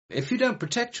If you don't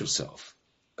protect yourself,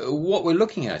 what we're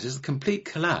looking at is the complete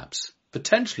collapse,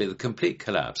 potentially the complete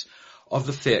collapse of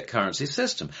the fiat currency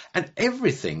system and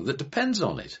everything that depends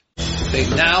on it. They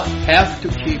now have to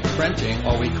keep printing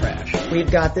or we crash.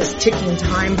 We've got this ticking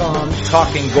time bomb.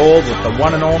 Talking gold with the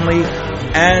one and only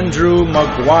Andrew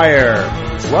Maguire.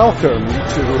 Welcome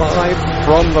to Live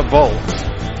from the Vault.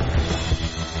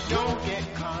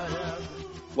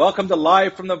 Welcome to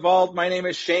Live from the Vault. My name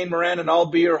is Shane Moran, and I'll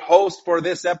be your host for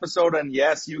this episode. And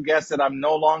yes, you guessed it, I'm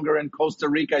no longer in Costa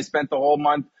Rica. I spent the whole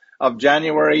month of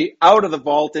January out of the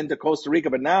vault into Costa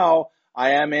Rica, but now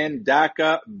I am in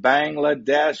Dhaka,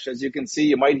 Bangladesh. As you can see,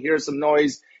 you might hear some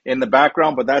noise in the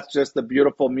background, but that's just the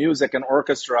beautiful music and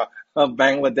orchestra of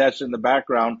Bangladesh in the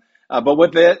background. But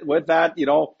with that,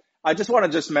 I just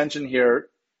want to mention here,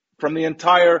 from the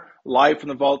entire Live from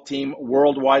the Vault team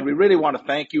worldwide, we really want to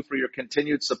thank you for your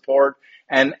continued support.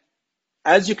 And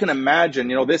as you can imagine,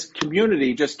 this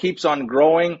community just keeps on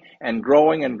growing and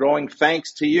growing and growing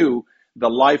thanks to you, the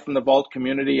Live from the Vault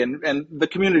community, and the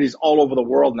communities all over the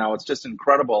world now. It's just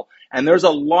incredible. And there's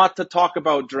a lot to talk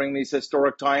about during these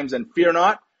historic times. And fear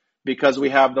not, because we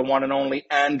have the one and only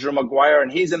Andrew Maguire,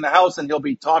 and he's in the house and he'll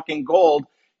be talking gold.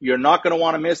 You're not going to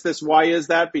want to miss this. Why is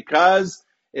that? Because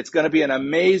it's going to be an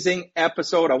amazing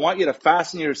episode. I want you to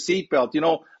fasten your seatbelt.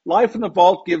 Live from the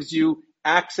Vault gives you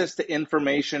access to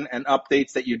information and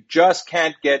updates that you just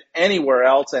can't get anywhere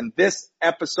else. And this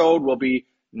episode will be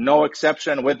no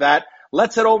exception. With that,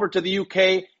 let's head over to the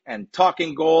UK and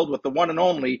talking gold with the one and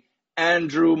only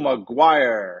Andrew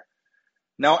Maguire.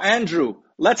 Now, Andrew,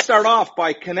 let's start off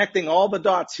by connecting all the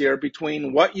dots here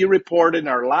between what you reported in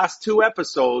our last two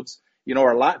episodes,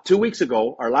 our 2 weeks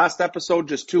ago, our last episode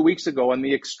just 2 weeks ago, and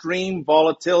the extreme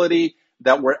volatility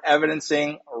that we're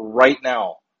evidencing right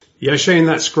now. Yeah, Shane,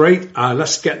 that's great.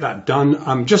 Let's get that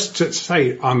done. Just to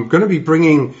say, I'm going to be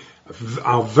bringing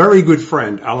our very good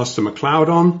friend, Alistair McLeod,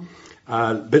 on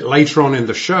a bit later on in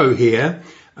the show here.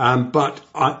 But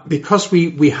because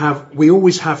we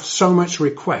always have so much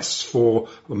requests for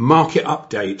a market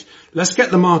update, let's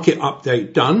get the market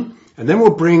update done, and then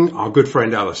we'll bring our good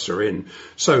friend Alistair in.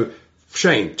 So,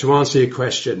 Shane, to answer your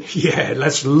question,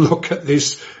 let's look at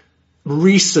this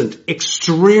recent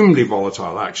extremely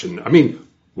volatile action. I mean,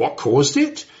 what caused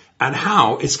it and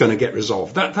how it's going to get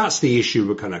resolved. That's the issue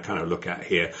we're going to kind of look at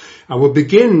here. And we'll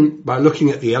begin by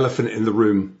looking at the elephant in the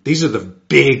room. These are the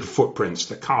big footprints,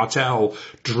 the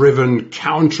cartel-driven,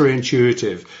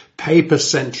 counterintuitive,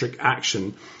 paper-centric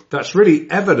action that's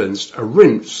really evidenced a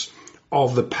rinse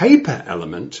of the paper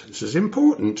element. This is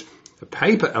important. The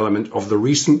paper element of the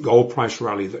recent gold price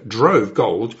rally that drove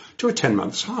gold to a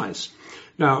 10-month highs.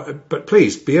 Now, but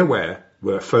please be aware,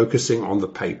 we're focusing on the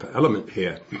paper element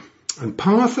here. And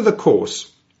par for the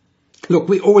course, look,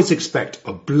 we always expect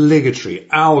obligatory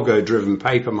algo-driven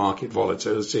paper market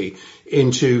volatility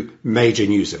into major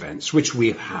news events, which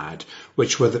we've had,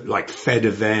 which were like Fed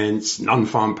events,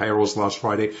 non-farm payrolls last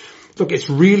Friday. Look,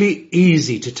 it's really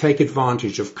easy to take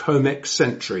advantage of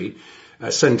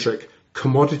COMEX-centric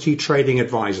commodity trading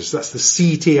advisors. That's the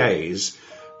CTAs,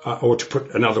 or to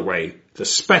put another way, the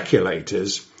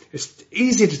speculators. It's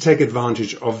easy to take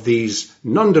advantage of these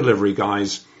non-delivery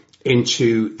guys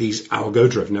into these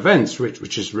algo-driven events,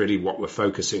 which is really what we're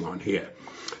focusing on here.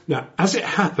 Now, as it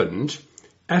happened,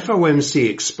 FOMC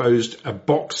exposed a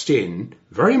boxed-in,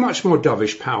 very much more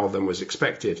dovish Powell than was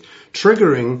expected,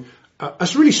 triggering a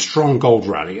really strong gold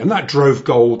rally, and that drove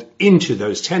gold into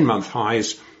those 10-month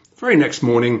highs very next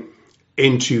morning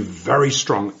into very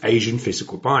strong Asian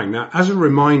physical buying. Now, as a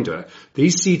reminder,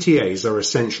 these CTAs are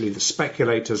essentially the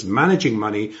speculators managing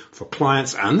money for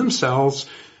clients and themselves,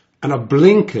 and are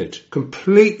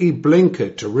completely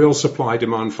blinkered to real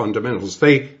supply-demand fundamentals.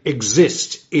 They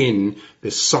exist in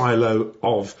this silo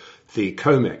of the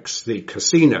COMEX, the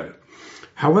casino.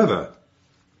 However,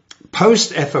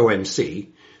 post-FOMC,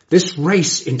 this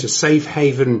race into safe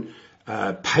haven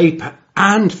paper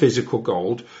and physical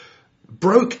gold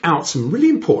broke out some really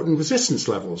important resistance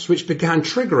levels, which began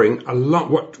triggering a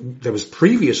lot. There was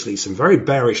previously some very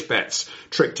bearish bets,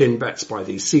 tricked-in bets by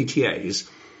these CTAs,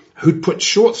 who'd put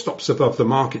short stops above the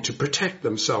market to protect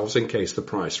themselves in case the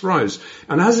price rose.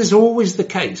 And as is always the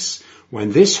case,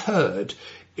 when this herd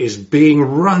is being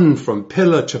run from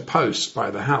pillar to post by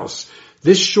the house,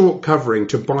 this short covering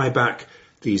to buy back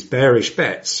these bearish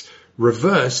bets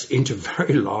reverse into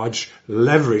very large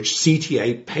leveraged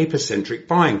CTA paper-centric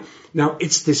buying. Now,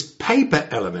 it's this paper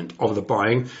element of the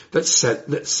buying that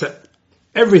set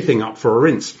everything up for a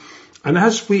rinse. And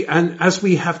as we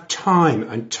have time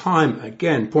and time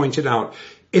again pointed out,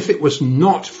 if it was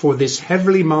not for this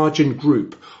heavily margined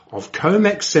group of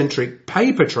COMEX-centric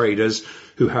paper traders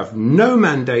who have no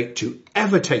mandate to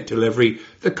ever take delivery,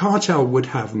 the cartel would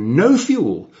have no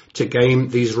fuel to game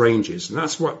these ranges. And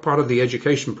that's what part of the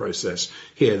education process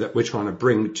here that we're trying to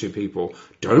bring to people.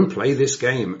 Don't play this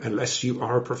game unless you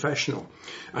are a professional.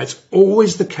 It's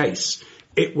always the case.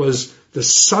 It was the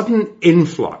sudden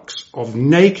influx of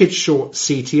naked short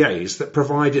CTAs that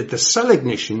provided the cell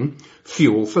ignition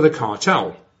fuel for the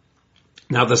cartel.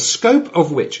 Now, the scope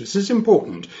of which, this is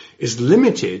important, is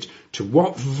limited to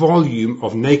what volume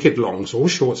of naked longs, or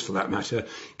shorts for that matter,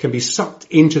 can be sucked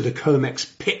into the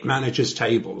COMEX pit managers'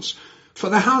 tables for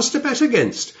the house to bet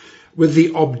against, with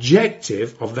the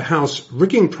objective of the house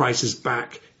rigging prices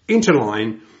back into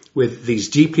line with these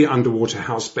deeply underwater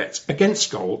house bets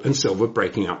against gold and silver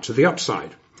breaking out to the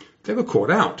upside. They were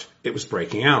caught out. It was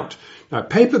breaking out. Now,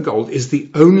 paper gold is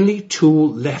the only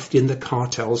tool left in the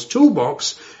cartel's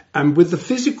toolbox, and with the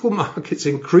physical markets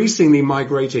increasingly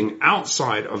migrating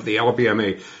outside of the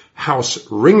LBMA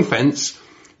house ring fence,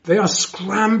 they are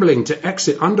scrambling to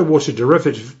exit underwater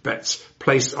derivative bets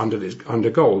placed under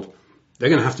gold. They're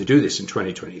going to have to do this in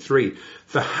 2023.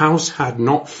 The house had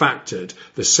not factored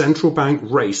the central bank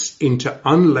race into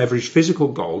unleveraged physical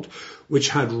gold, which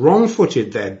had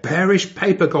wrong-footed their bearish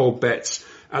paper gold bets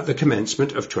at the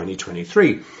commencement of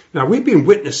 2023. Now, we've been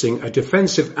witnessing a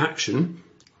defensive action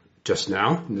just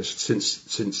now, since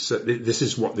this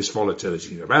is what this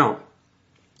volatility is about,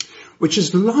 which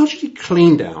has largely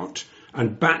cleaned out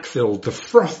and backfilled the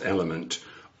froth element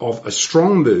of a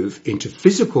strong move into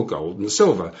physical gold and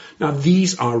silver. Now,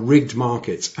 these are rigged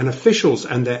markets, and officials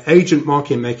and their agent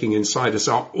market-making insiders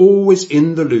are always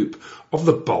in the loop of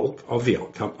the bulk of the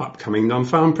upcoming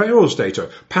non-farm payrolls data.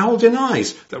 Powell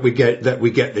denies that we get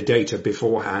the data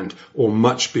beforehand or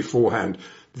much beforehand.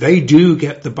 They do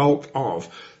get the bulk of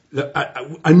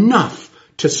enough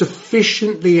to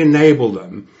sufficiently enable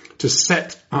them to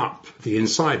set up the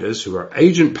insiders, who are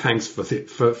agent banks for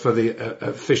the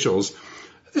officials.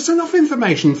 There's enough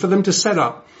information for them to set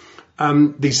up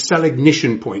the sell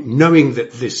ignition point, knowing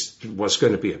that this was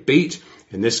going to be a beat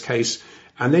in this case,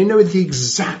 and they know the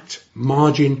exact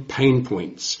margin pain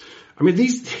points. I mean, the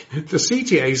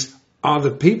CTAs are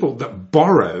the people that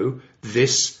borrow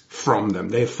this from them.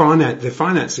 Their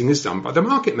financing is done by the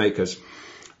market makers.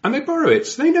 And they borrow it,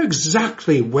 so they know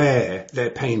exactly where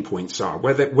their pain points are,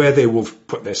 where they will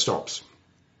put their stops.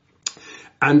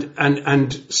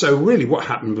 And so really what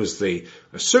happened was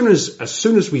as soon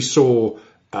as we saw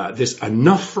this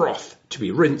enough froth to be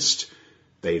rinsed,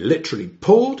 they literally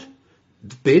pulled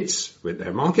the bids with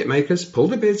their market makers,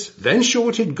 pulled the bids, then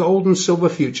shorted gold and silver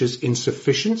futures in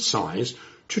sufficient size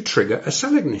to trigger a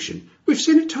sell ignition. We've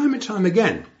seen it time and time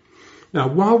again. Now,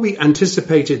 while we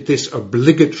anticipated this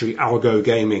obligatory algo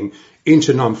gaming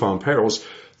into non-farm payrolls,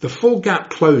 the full gap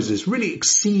closes really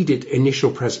exceeded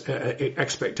initial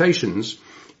expectations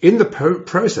in the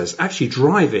process, actually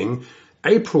driving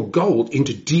April gold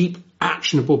into deep,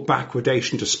 actionable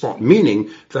backwardation to spot,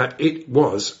 meaning that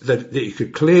that you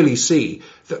could clearly see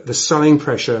that the selling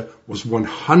pressure was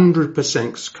 100%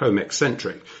 COMEX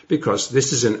centric, because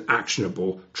this is an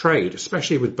actionable trade,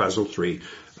 especially with Basel III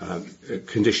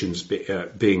conditions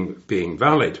being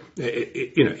valid,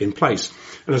 in place.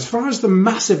 And as far as the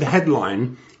massive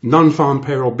headline non-farm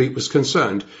payroll beat was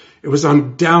concerned, it was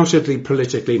undoubtedly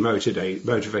politically motivated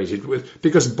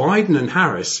because Biden and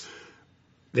Harris,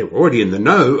 they were already in the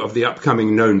know of the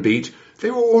upcoming known beat. They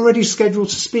were already scheduled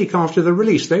to speak after the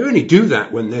release. They only do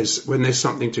that when there's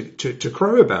something to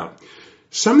crow about.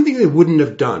 Something they wouldn't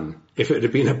have done if it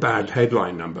had been a bad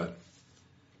headline number.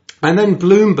 And then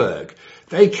Bloomberg,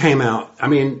 they came out,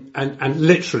 and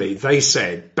literally they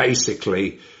said,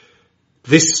 basically,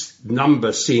 this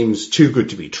number seems too good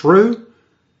to be true.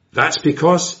 That's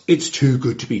because it's too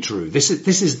good to be true. This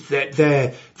is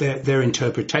their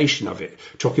interpretation of it,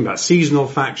 talking about seasonal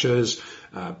factors,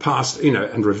 past,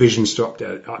 and revisions to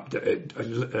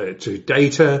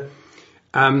data.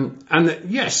 And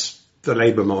yes, the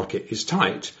labour market is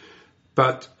tight,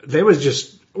 but they were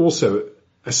just also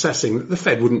assessing that the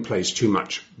Fed wouldn't place too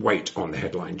much weight on the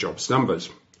headline jobs numbers.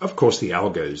 Of course, the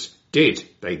algos did.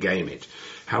 They game it.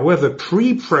 However,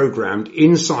 pre-programmed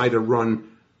insider-run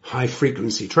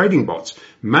high-frequency trading bots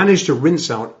managed to rinse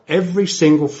out every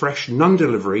single fresh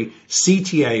non-delivery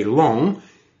CTA long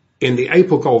in the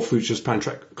April gold futures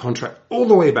contract all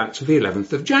the way back to the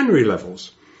 11th of January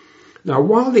levels. Now,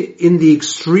 while in the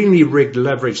extremely rigged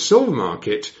leveraged silver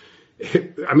market,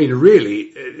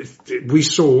 we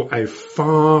saw a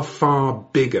far, far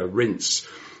bigger rinse.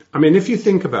 If you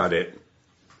think about it,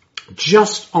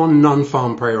 just on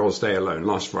non-farm payrolls day alone,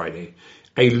 last Friday,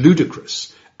 a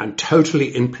ludicrous and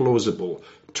totally implausible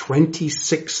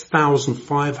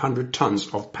 26,500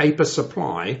 tons of paper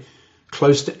supply,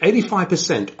 close to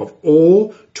 85% of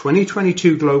all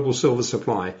 2022 global silver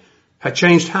supply had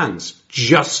changed hands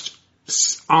just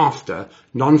after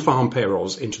non-farm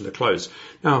payrolls into the close.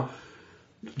 Now,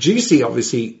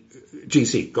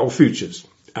 GC, Gold Futures,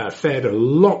 fared a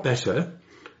lot better.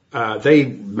 They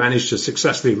managed to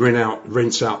successfully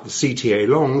rinse out the CTA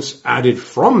longs added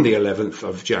from the 11th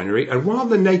of January. And while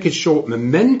the naked short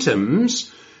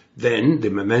momentums, then the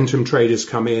momentum traders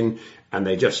come in and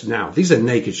these are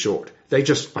naked short. They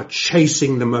just are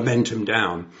chasing the momentum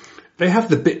down. They have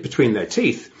the bit between their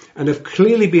teeth and have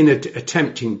clearly been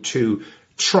attempting to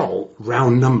troll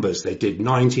round numbers. They did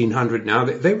 1900. Now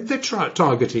they're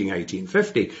targeting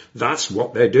 1850. That's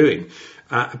what they're doing.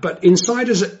 But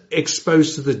insiders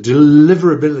exposed to the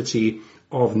deliverability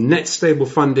of net stable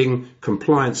funding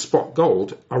compliant spot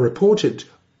gold are reported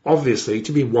obviously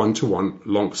to be 1-to-1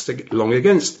 long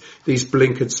against these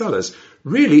blinkered sellers.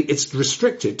 Really, it's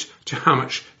restricted to how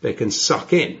much they can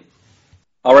suck in.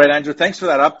 All right, Andrew, thanks for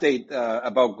that update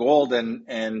about gold.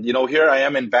 And here I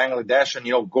am in Bangladesh,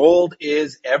 and, gold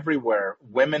is everywhere.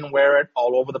 Women wear it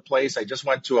all over the place. I just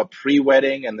went to a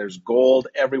pre-wedding and there's gold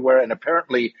everywhere. And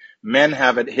apparently men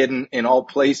have it hidden in all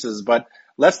places. But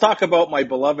let's talk about my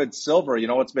beloved silver.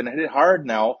 It's been hit hard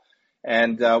now.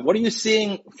 And what are you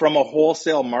seeing from a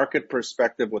wholesale market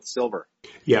perspective with silver?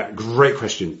 Yeah, great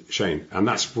question, Shane. And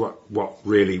that's what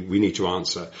really we need to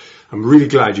answer. I'm really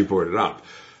glad you brought it up.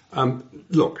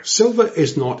 Look, silver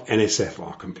is not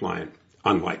NSFR compliant,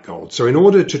 unlike gold. So in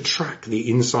order to track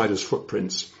the insiders'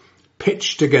 footprints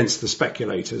pitched against the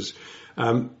speculators,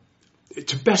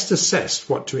 to best assess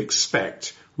what to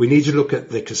expect, we need to look at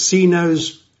the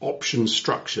casino's option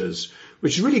structures,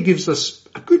 which really gives us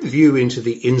a good view into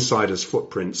the insiders'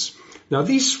 footprints. Now,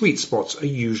 these sweet spots are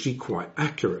usually quite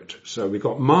accurate. So we've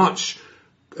got March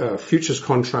futures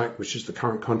contract, which is the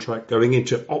current contract, going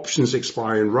into options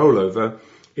expiry and rollover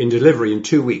in delivery in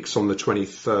 2 weeks on the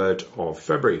 23rd of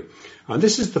February. And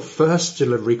this is the first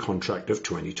delivery contract of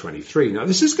 2023. Now,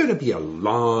 this is going to be a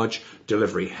large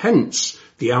delivery, hence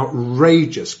the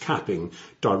outrageous capping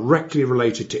directly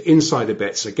related to insider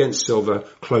bets against silver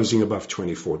closing above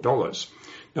 $24.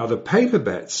 Now, the paper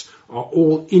bets are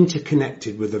all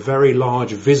interconnected with a very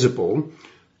large visible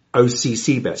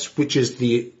OCC bets, which is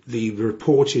the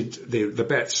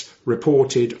bets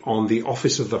reported on the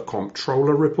Office of the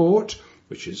Comptroller report,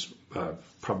 which is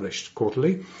published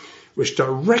quarterly, which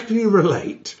directly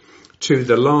relate to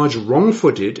the large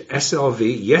wrong-footed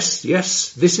SLV. Yes,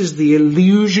 this is the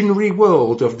illusionary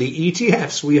world of the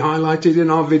ETFs we highlighted in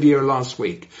our video last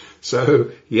week.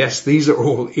 So, yes, these are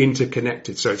all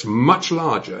interconnected. So it's much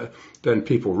larger than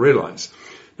people realize.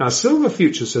 Now, silver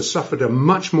futures has suffered a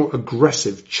much more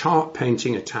aggressive chart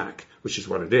painting attack, which is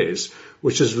what it is,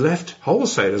 which has left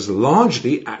wholesalers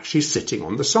largely actually sitting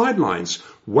on the sidelines,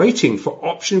 waiting for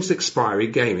options expiry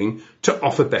gaming to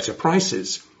offer better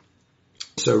prices.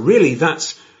 So really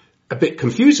that's a bit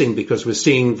confusing because we're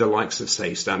seeing the likes of,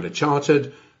 say, Standard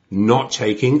Chartered not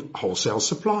taking wholesale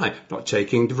supply, not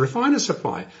taking the refiner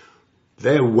supply.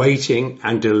 They're waiting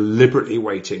and deliberately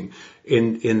waiting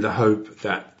in the hope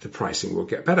that the pricing will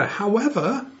get better.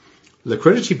 However,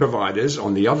 liquidity providers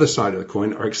on the other side of the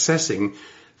coin are accessing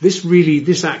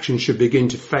this action should begin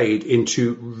to fade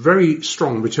into very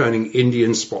strong returning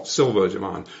Indian spot silver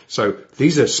demand. So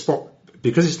these are spot,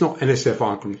 because it's not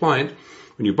NSFR compliant,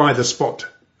 when you buy the spot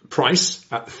price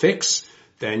at the fix,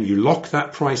 then you lock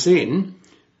that price in,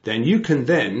 then you can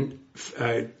then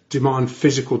demand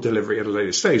physical delivery at a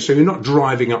later stage. So you're not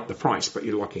driving up the price, but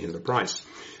you're locking in the price.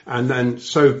 And then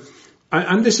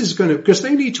and this is going to, because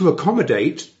they need to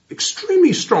accommodate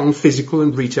extremely strong physical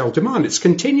and retail demand. It's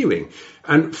continuing.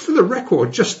 And for the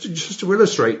record, just to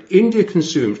illustrate, India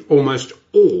consumed almost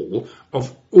all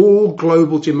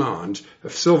global demand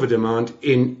of silver demand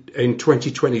in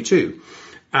 2022.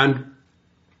 And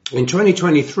in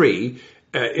 2023,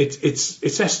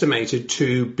 it's estimated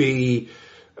to be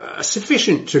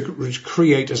sufficient to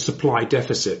create a supply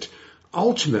deficit.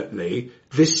 Ultimately,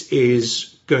 this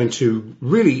is going to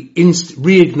really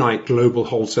reignite global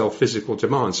wholesale physical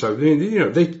demand. So,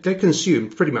 they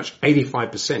consumed pretty much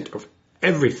 85% of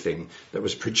everything that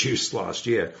was produced last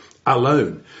year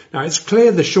alone. Now, it's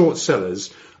clear the short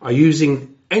sellers are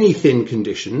using any thin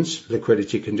conditions,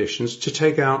 liquidity conditions, to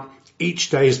take out each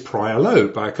day's prior low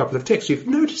by a couple of ticks. You've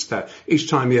noticed that each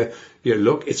time you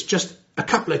look, it's just a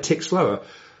couple of ticks lower.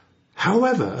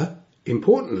 However,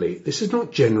 importantly, this is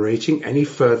not generating any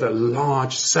further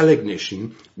large sell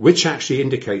ignition, which actually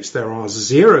indicates there are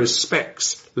 0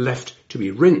 specs left to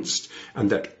be rinsed and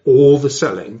that all the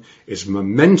selling is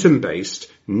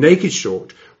momentum-based, naked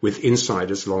short with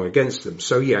insiders long against them.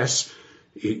 So yes,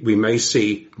 we may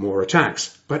see more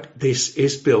attacks, but this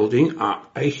is building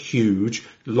up a huge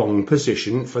long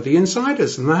position for the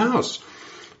insiders in the house.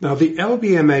 Now, the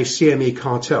LBMA CME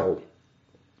cartel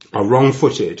are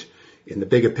wrong-footed in the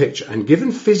bigger picture, and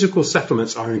given physical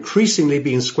settlements are increasingly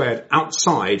being squared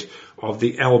outside of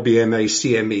the LBMA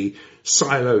CME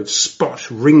siloed spot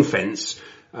ring fence,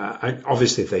 and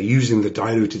obviously if they're using the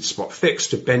diluted spot fix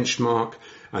to benchmark,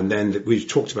 and then we've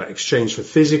talked about exchange for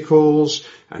physicals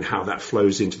and how that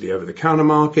flows into the over-the-counter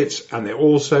markets, and they're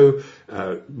also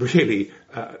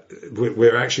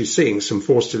we're actually seeing some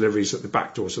forced deliveries at the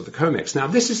back doors of the COMEX. Now,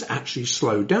 this has actually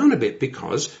slowed down a bit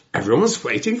because everyone's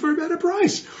waiting for a better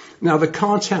price. Now, the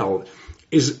cartel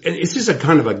is a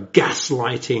kind of a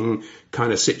gaslighting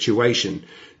kind of situation.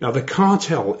 Now, the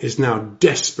cartel is now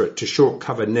desperate to short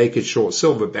cover naked short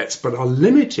silver bets, but are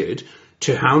limited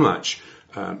to how much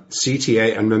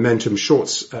CTA and momentum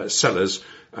shorts sellers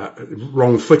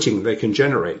wrong footing they can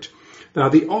generate. Now,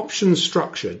 the option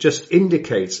structure just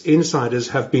indicates insiders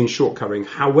have been short covering.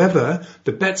 However,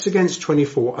 the bets against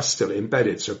 24 are still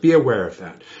embedded, so be aware of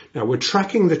that. Now, we're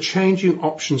tracking the changing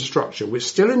option structure, which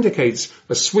still indicates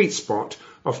a sweet spot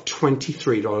of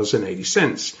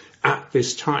 $23.80 at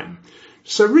this time.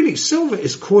 So really, silver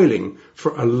is coiling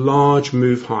for a large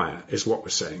move higher, is what we're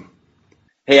saying.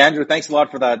 Hey, Andrew, thanks a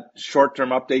lot for that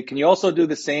short-term update. Can you also do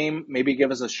the same, maybe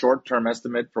give us a short-term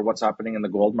estimate for what's happening in the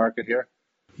gold market here?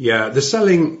 Yeah, the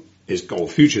selling is gold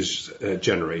futures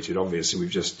generated. Obviously, we've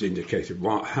just indicated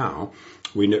how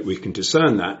we can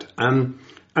discern that.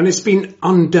 And it's been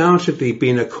undoubtedly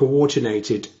been a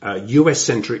coordinated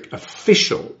US-centric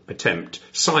official attempt,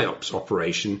 PSYOPs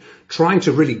operation, trying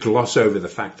to really gloss over the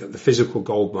fact that the physical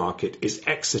gold market is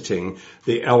exiting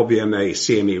the LBMA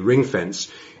CME ring fence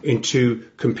into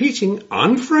competing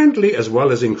unfriendly as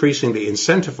well as increasingly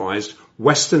incentivized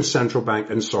Western central bank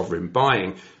and sovereign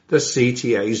buying. The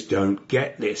CTAs don't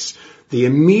get this. The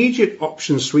immediate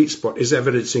option sweet spot is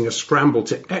evidencing a scramble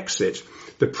to exit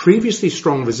the previously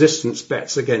strong resistance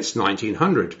bets against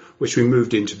 1900, which we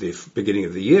moved into the beginning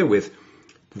of the year with.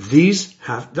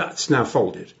 That's now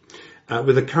folded,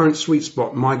 with the current sweet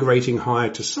spot migrating higher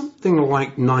to something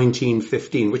like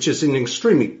 1915, which is an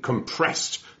extremely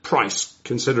compressed price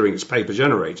considering it's paper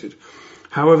generated.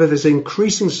 However, there's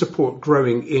increasing support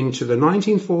growing into the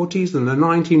 1940s, and the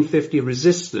 1950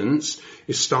 resistance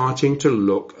is starting to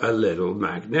look a little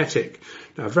magnetic.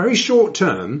 Now, very short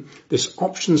term, this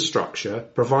option structure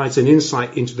provides an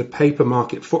insight into the paper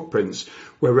market footprints,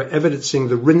 where we're evidencing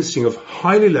the rinsing of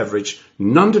highly leveraged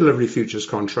non-delivery futures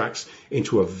contracts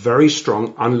into a very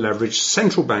strong unleveraged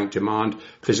central bank demand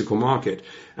physical market.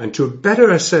 And to better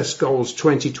assess gold's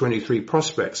 2023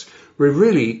 prospects, we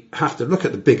really have to look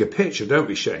at the bigger picture, don't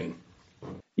we, Shane?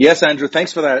 Yes, Andrew,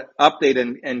 thanks for that update.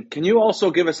 And can you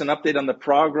also give us an update on the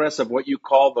progress of what you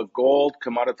call the gold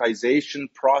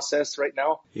commoditization process right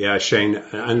now? Yeah, Shane,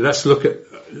 and let's look at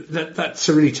that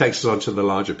really takes us on to the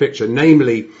larger picture,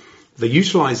 namely the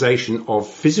utilization of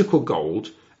physical gold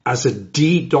as a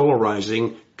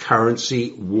de-dollarizing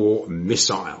currency war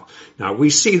missile. Now,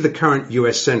 we see the current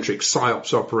US-centric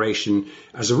PSYOPs operation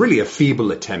as a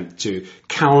feeble attempt to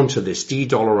counter this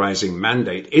de-dollarizing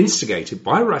mandate instigated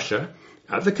by Russia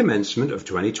at the commencement of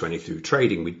 2022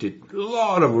 trading. We did a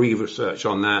lot of research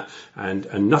on that,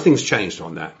 and nothing's changed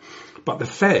on that. But the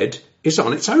Fed is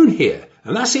on its own here,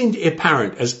 and that's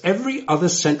apparent as every other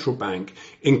central bank,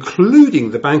 including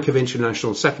the Bank of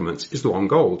International Settlements, is long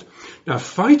gold. Now,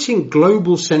 fighting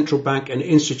global central bank and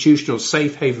institutional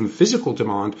safe haven physical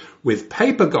demand with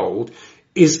paper gold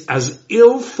is as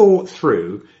ill thought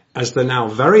through as the now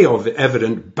very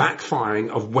evident backfiring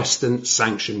of Western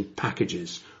sanctioned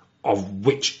packages, of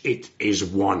which it is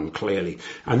one, clearly.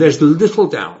 And there's little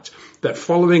doubt that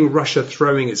following Russia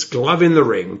throwing its glove in the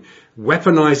ring,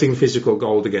 weaponizing physical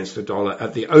gold against the dollar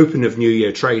at the open of New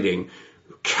Year trading,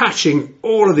 catching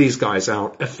all of these guys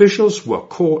out, officials were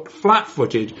caught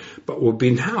flat-footed, but will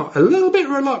be now a little bit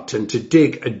reluctant to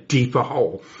dig a deeper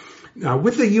hole. Now,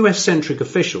 with the US-centric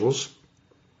officials,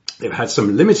 they've had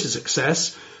some limited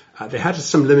success. They had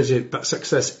some limited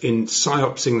success in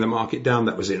psyopsing the market down.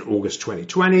 That was in August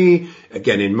 2020,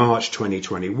 again in March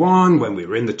 2021 when we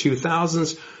were in the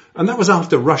 2000s. And that was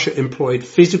after Russia employed the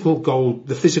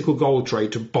physical gold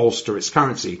trade to bolster its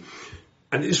currency.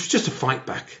 And it was just a fight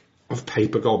back of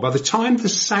paper gold. By the time the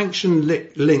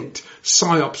sanction-linked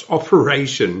PSYOPs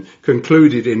operation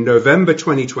concluded in November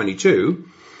 2022,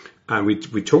 and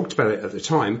we talked about it at the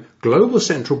time, global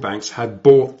central banks had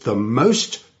bought the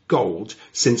most gold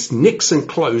since Nixon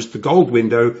closed the gold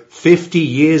window 50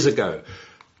 years ago.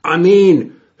 I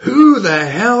mean, who the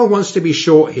hell wants to be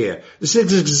short here? This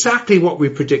is exactly what we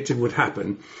predicted would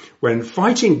happen. When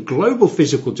fighting global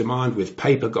physical demand with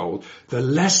paper gold, the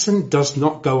lesson does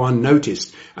not go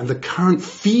unnoticed, and the current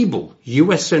feeble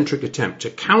US-centric attempt to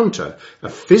counter a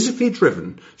physically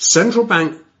driven central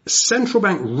bank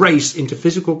race into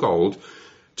physical gold,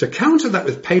 to counter that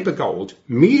with paper gold,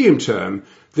 medium term,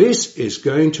 this is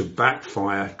going to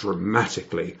backfire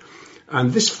dramatically.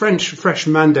 And this fresh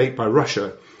mandate by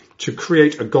Russia to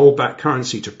create a gold-backed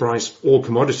currency to price all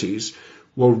commodities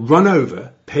will run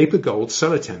over paper gold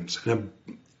sell attempts. And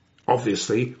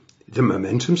obviously, the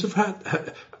momentums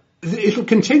it'll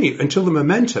continue until the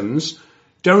momentums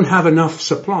don't have enough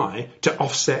supply to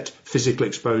offset physical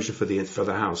exposure for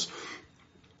the house.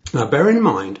 Now, bear in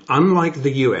mind, unlike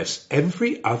the US,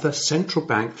 every other central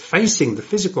bank facing the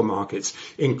physical markets,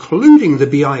 including the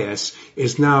BIS,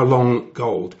 is now long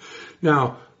gold.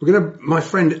 Now, my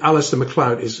friend Alistair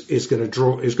McLeod is going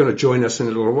to join us in a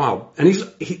little while, and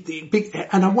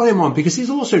and I want him on because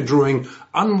he's also drawing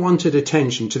unwanted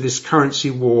attention to this currency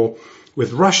war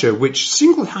with Russia, which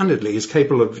single-handedly is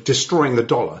capable of destroying the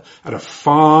dollar at a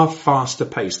far faster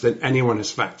pace than anyone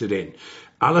has factored in.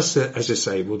 Alistair, as I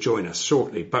say, will join us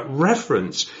shortly, but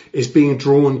reference is being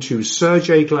drawn to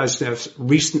Sergei Glaznev's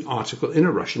recent article in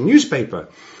a Russian newspaper.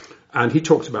 And he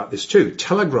talked about this too,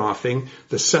 telegraphing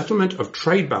the settlement of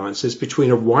trade balances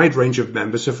between a wide range of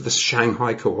members of the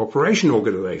Shanghai Cooperation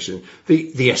Organization,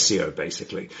 the SCO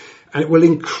basically. And it will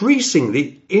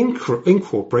increasingly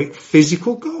incorporate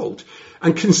physical gold.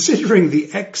 And considering the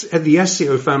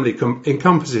SCO family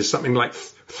encompasses something like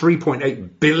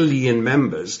 3.8 billion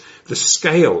members, the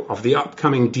scale of the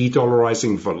upcoming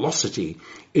de-dollarizing velocity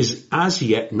is as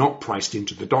yet not priced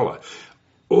into the dollar.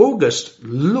 August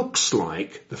looks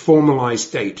like the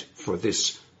formalized date for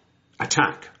this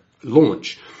attack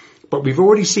launch, but we've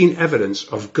already seen evidence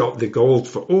of the gold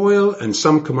for oil and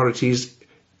some commodities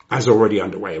as already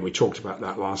underway, and we talked about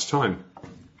that last time.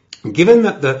 Given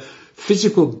that the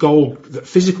physical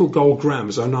gold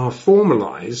grams are now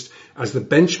formalized as the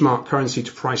benchmark currency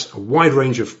to price a wide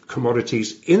range of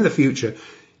commodities in the future,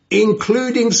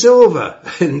 including silver.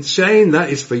 And Shane, that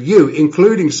is for you,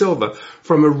 including silver.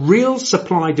 From a real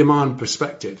supply-demand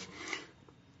perspective,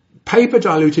 paper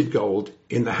diluted gold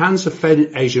in the hands of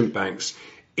Fed agent banks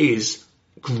is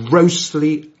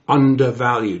grossly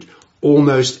undervalued.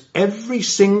 Almost every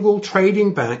single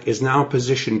trading bank is now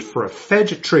positioned for a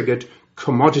Fed-triggered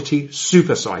commodity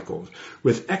supercycle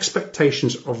with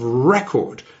expectations of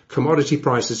record commodity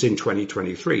prices in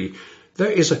 2023.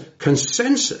 There is a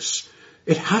consensus.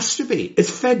 It has to be. It's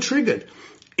Fed-triggered.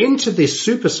 Into this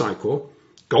supercycle,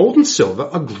 gold and silver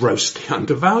are grossly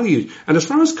undervalued. And as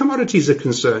far as commodities are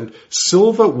concerned,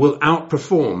 silver will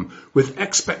outperform with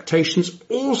expectations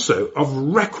also of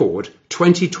record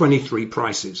 2023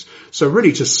 prices. So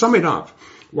really, to sum it up,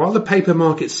 while the paper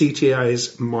market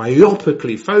CTAs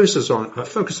myopically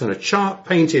focus on a chart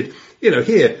painted,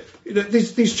 here,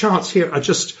 these charts here are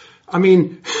just,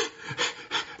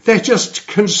 they're just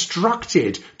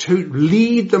constructed to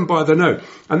lead them by the nose.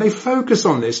 And they focus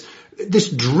on this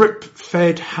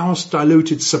drip-fed,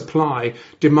 house-diluted supply,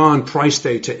 demand, price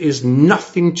data is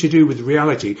nothing to do with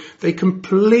reality. They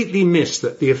completely miss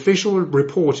that the official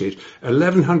reported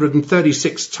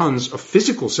 1,136 tons of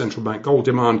physical central bank gold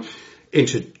demand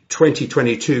into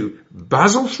 2022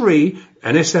 Basel III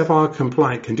NSFR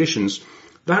compliant conditions.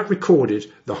 That recorded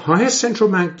the highest central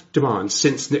bank demand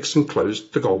since Nixon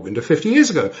closed the gold window 50 years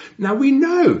ago. Now we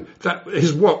know that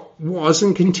is what was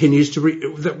and continues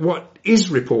to that what is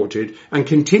reported and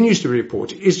continues to be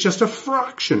reported is just a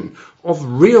fraction of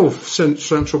real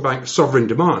central bank sovereign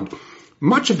demand.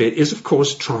 Much of it is, of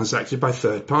course, transacted by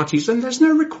third parties, and there's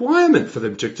no requirement for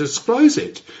them to disclose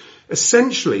it.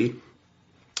 Essentially,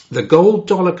 the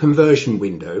gold-dollar conversion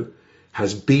window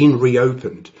has been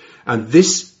reopened, and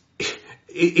this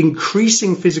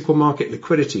increasing physical market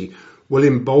liquidity will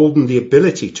embolden the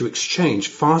ability to exchange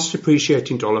fast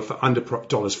appreciating dollars for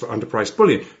underpriced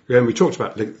bullion. Again, we talked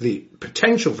about the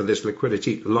potential for this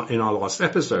liquidity in our last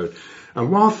episode. And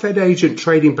while Fed agent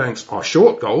trading banks are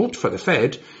short gold for the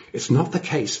Fed, it's not the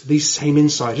case for these same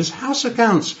insiders' house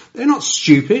accounts. They're not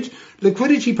stupid.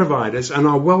 Liquidity providers and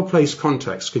our well-placed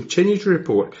contacts continue to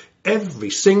report every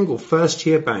single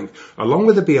first-tier bank, along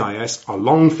with the BIS, are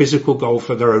long physical gold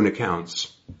for their own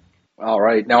accounts. All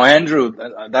right. Now, Andrew,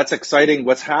 that's exciting.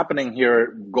 What's happening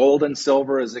here, gold and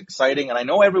silver, is exciting. And I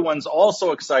know everyone's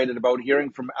also excited about hearing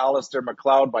from Alistair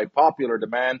McLeod by popular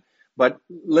demand. But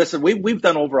listen, we've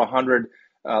done over 100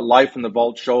 Live from the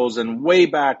Vault shows, and way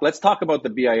back, let's talk about the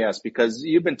BIS, because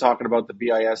you've been talking about the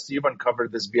BIS. You've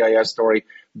uncovered this BIS story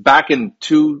back in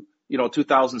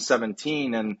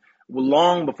 2017 and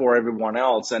long before everyone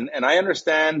else. And I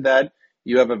understand that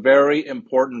you have a very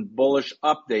important bullish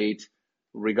update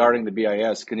regarding the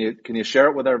BIS. Can you share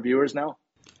it with our viewers now?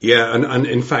 Yeah, and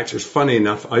in fact, it's funny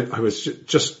enough, I was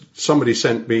just, somebody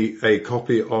sent me a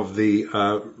copy of the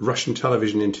Russian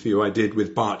television interview I did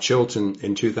with Bart Chilton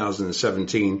in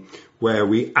 2017, where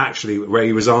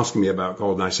he was asking me about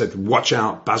gold, and I said, watch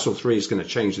out, Basel III is going to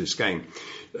change this game.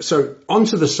 So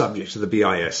onto the subject of the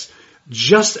BIS.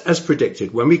 Just as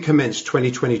predicted, when we commenced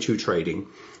 2022 trading,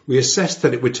 we assessed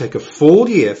that it would take a full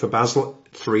year for Basel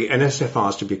III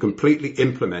NSFRs to be completely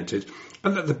implemented,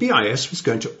 and that the BIS was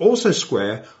going to also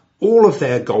square all of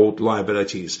their gold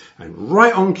liabilities. And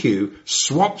right on cue,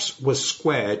 swaps were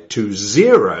squared to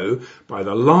zero by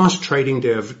the last trading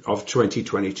day of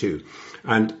 2022.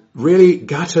 And really,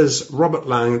 GATA's Robert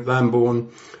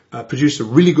Lambourne produced a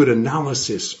really good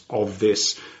analysis of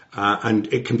this,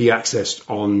 and it can be accessed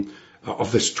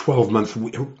of this 12-month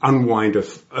unwind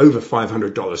of over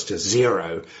 $500 to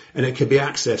zero, and it can be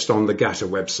accessed on the GATA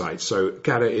website. So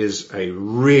GATA is a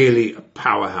really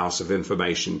powerhouse of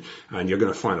information, and you're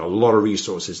going to find a lot of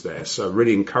resources there. So I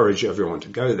really encourage everyone to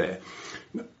go there.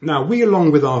 Now, we,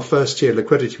 along with our first-tier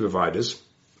liquidity providers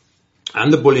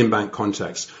and the bullion bank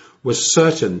contacts, were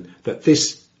certain that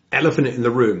this elephant in the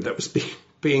room that was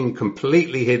being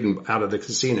completely hidden out of the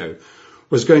casino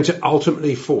was going to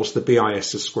ultimately force the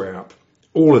BIS to square up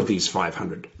all of these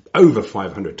over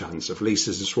 500 tons of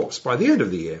leases and swaps by the end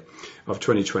of the year of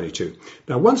 2022.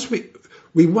 Now, once we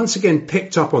once again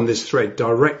picked up on this thread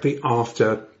directly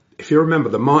after, if you remember,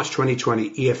 the March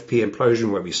 2020 EFP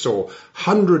implosion, where we saw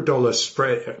 $100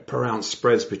 spread per ounce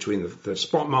spreads between the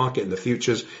spot market and the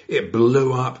futures. It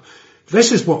blew up.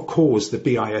 This is what caused the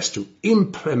BIS to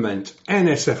implement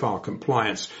NSFR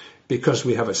compliance, because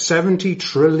we have a $70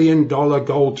 trillion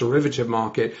gold derivative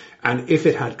market, and if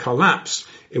it had collapsed,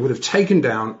 it would have taken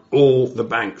down all the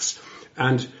banks.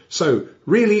 And so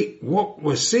really what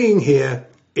we're seeing here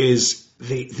is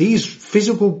these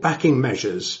physical backing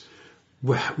measures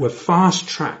were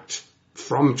fast-tracked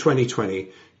from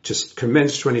 2020 to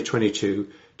commence 2022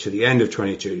 to the end of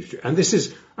 2022. And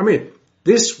this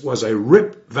was a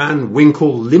Rip Van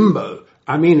Winkle limbo.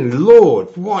 I mean,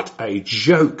 Lord, what a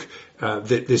joke.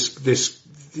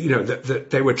 That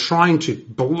they were trying to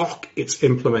block its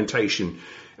implementation,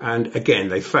 and again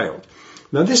they failed.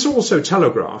 Now, this also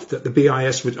telegraphed that the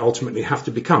BIS would ultimately have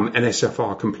to become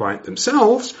NSFR compliant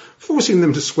themselves, forcing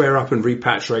them to square up and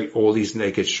repatriate all these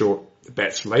naked short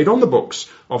bets laid on the books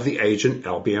of the agent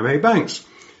LBMA banks,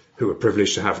 who were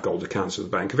privileged to have gold accounts with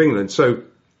the Bank of England. So,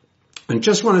 and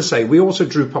just want to say, we also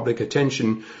drew public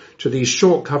attention to these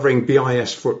short covering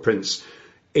BIS footprints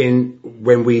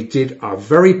when we did our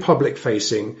very public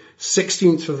facing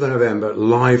 16th of November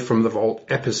Live from the Vault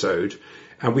episode,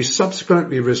 and we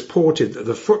subsequently reported that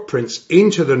the footprints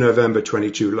into the November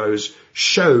 22 lows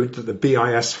showed that the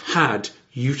BIS had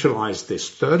utilized this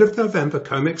 3rd of November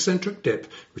COMEX-centric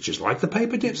dip, which is like the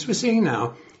paper dips we're seeing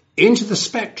now, into the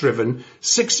spec-driven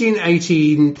 16,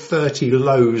 18, 30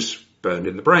 lows burned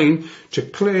in the brain to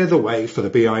clear the way for the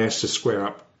BIS to square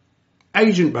up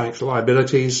agent banks'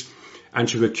 liabilities and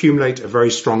to accumulate a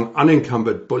very strong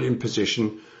unencumbered bullion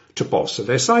position to bolster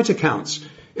their site accounts.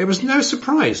 It was no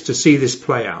surprise to see this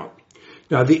play out.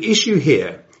 Now, the issue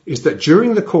here is that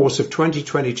during the course of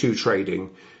 2022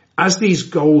 trading, as these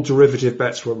gold derivative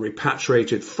bets were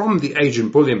repatriated from the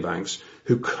agent bullion banks,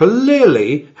 who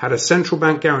clearly had a central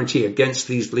bank guarantee against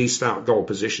these leased out gold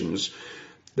positions,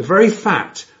 the very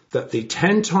fact that the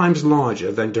 10 times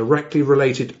larger than directly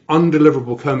related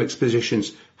undeliverable COMEX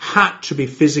positions had to be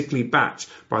physically backed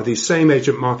by these same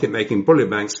agent market-making bullion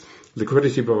banks,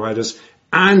 liquidity providers,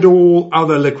 and all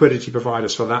other liquidity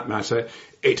providers for that matter,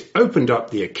 it opened up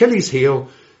the Achilles heel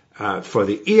for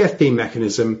the EFP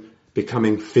mechanism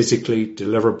becoming physically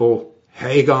deliverable.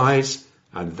 Hey guys,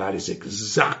 and that is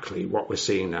exactly what we're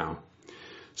seeing now.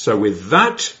 So with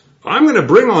that, I'm going to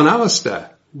bring on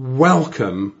Alistair.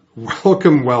 Welcome.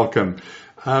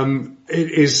 It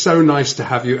is so nice to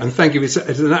have you, and thank you. It's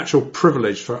an actual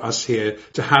privilege for us here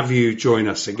to have you join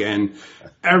us again.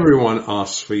 Everyone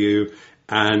asks for you,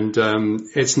 and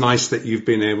it's nice that you've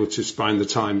been able to find the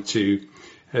time to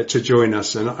join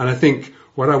us. And I think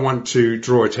what I want to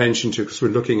draw attention to, because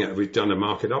we've done a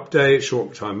market update,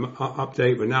 short time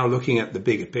update, we're now looking at the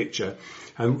bigger picture,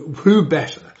 and who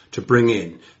better to bring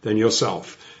in than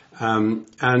yourself?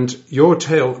 And your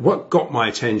tale, what got my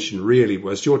attention really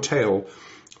was your tale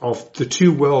of the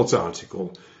Two Worlds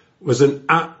article was an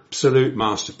absolute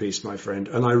masterpiece, my friend,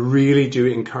 and I really do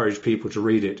encourage people to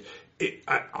read it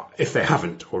if they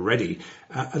haven't already.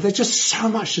 There's just so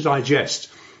much to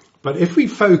digest. But if we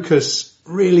focus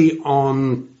really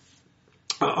on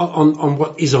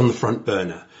what is on the front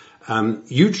burner,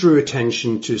 you drew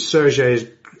attention to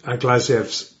Sergei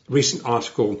Glazyev's recent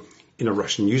article in a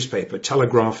Russian newspaper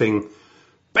telegraphing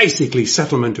basically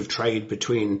settlement of trade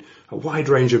between a wide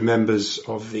range of members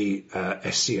of the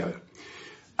SCO.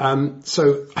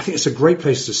 So I think it's a great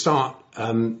place to start.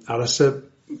 Alistair,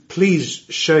 please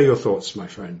share your thoughts, my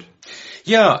friend.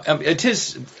 Yeah, it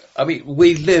is. I mean,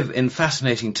 we live in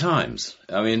fascinating times.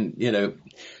 I mean,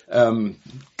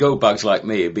 gold bugs like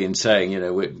me have been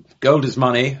saying, gold is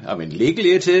money. I mean,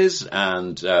 legally it is.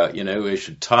 And, we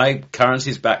should tie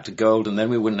currencies back to gold, and then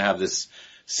we wouldn't have this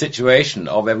situation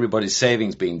of everybody's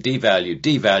savings being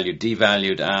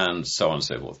devalued, and so on and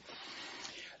so forth.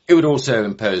 It would also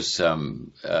impose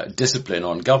some discipline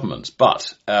on governments,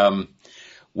 but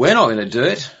we're not going to do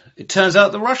it. It turns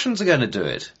out the Russians are going to do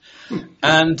it.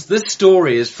 And this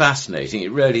story is fascinating.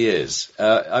 It really is.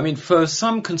 For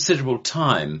some considerable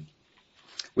time,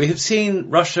 we have seen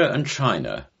Russia and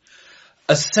China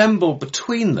assemble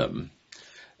between them.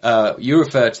 You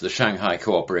referred to the Shanghai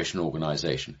Cooperation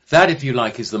Organization. That, if you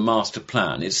like, is the master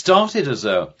plan. It started as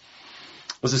a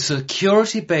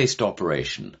security-based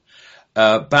operation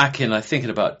back in, I think, in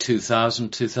about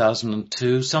 2000,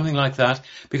 2002, something like that.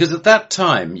 Because at that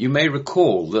time, you may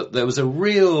recall that there was a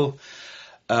real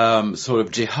sort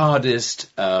of jihadist,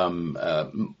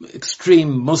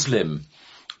 extreme Muslim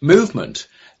movement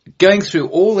going through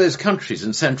all those countries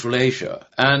in Central Asia,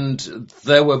 and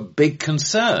there were big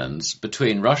concerns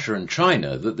between Russia and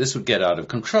China that this would get out of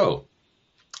control.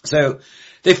 So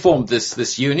they formed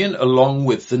this union along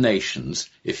with the nations,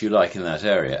 if you like, in that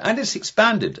area, and it's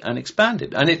expanded and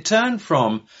expanded, and it turned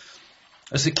from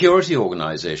a security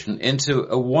organization into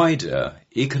a wider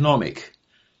economic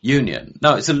union.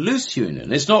 Now, it's a loose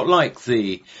union. It's not like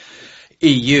the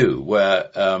EU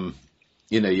where,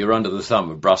 you're under the thumb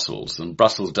of Brussels and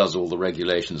Brussels does all the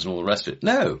regulations and all the rest of it.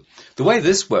 No, the way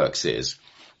this works is,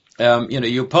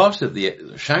 you're part of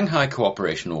the Shanghai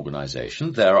Cooperation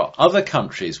Organization. There are other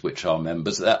countries which are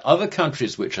members. There are other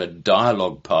countries which are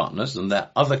dialogue partners, and there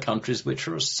are other countries which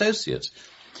are associates.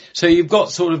 So you've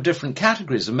got sort of different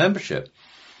categories of membership,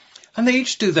 and they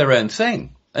each do their own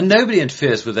thing, and nobody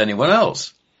interferes with anyone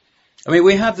else. I mean,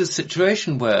 we have this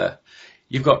situation where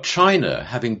you've got China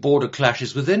having border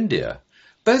clashes with India.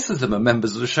 Both of them are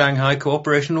members of the Shanghai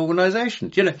Cooperation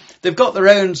Organization. They've got their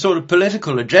own sort of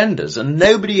political agendas, and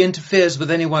nobody interferes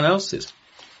with anyone else's.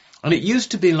 And it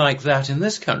used to be like that in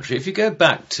this country. If you go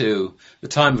back to the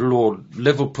time of Lord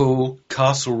Liverpool,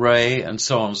 Castlereagh, and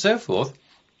so on and so forth,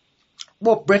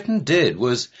 what Britain did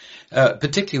was,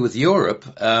 particularly with Europe,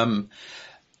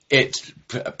 it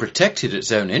protected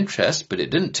its own interests, but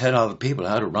it didn't tell other people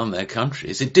how to run their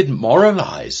countries. It didn't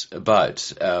moralize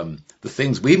about the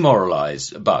things we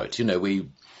moralize about. We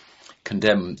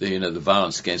condemn the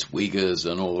violence against Uyghurs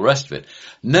and all the rest of it.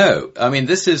 No, I mean,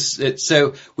 this is it.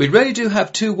 So we really do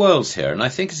have two worlds here, and I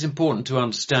think it's important to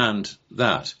understand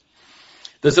that.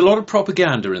 There's a lot of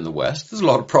propaganda in the West. There's a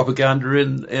lot of propaganda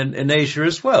in Asia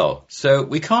as well. So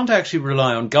we can't actually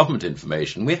rely on government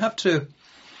information. We have to,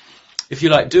 if you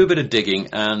like, do a bit of digging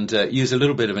and use a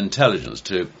little bit of intelligence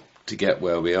to get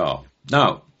where we are.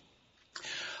 Now,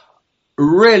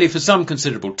 really, for some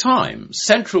considerable time,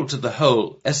 central to the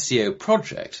whole SCO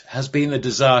project has been the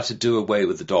desire to do away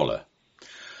with the dollar.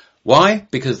 Why?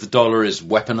 Because the dollar is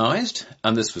weaponized,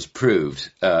 and this was proved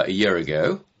a year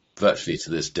ago, virtually to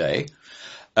this day.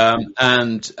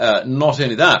 And not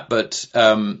only that, but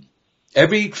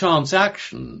every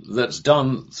transaction that's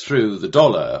done through the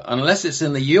dollar, unless it's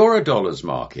in the Eurodollars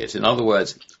market, in other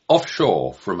words,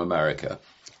 offshore from America,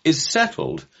 is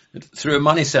settled through a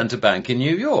money center bank in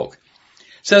New York.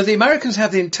 So the Americans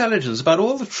have the intelligence about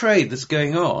all the trade that's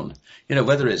going on,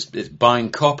 whether it's buying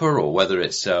copper or whether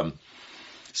it's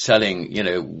selling,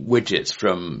 widgets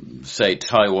from, say,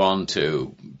 Taiwan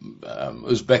to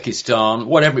Uzbekistan,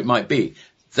 whatever it might be.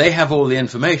 They have all the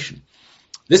information.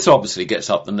 This obviously gets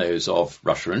up the nose of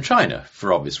Russia and China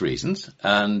for obvious reasons,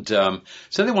 and so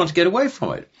they want to get away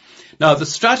from it. Now, the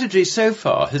strategy so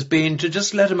far has been to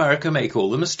just let America make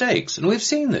all the mistakes, and we've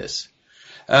seen this.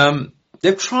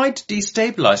 They've tried to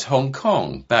destabilize Hong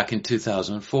Kong back in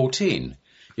 2014,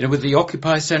 with the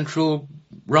Occupy Central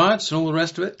riots and all the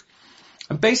rest of it.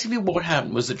 And basically what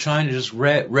happened was that China just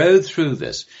rode through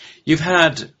this. You've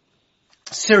had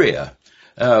Syria,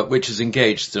 which has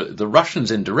engaged the Russians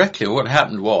indirectly. What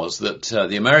happened was that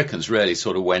the Americans really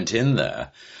sort of went in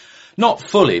there, Not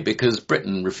fully, because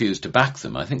Britain refused to back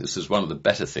them. I think this was one of the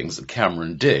better things that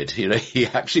Cameron did. You know, he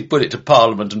actually put it to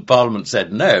Parliament and Parliament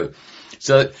said no.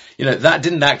 So, you know, that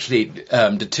didn't actually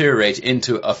deteriorate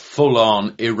into a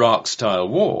full-on Iraq-style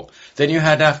war. Then you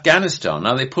had Afghanistan.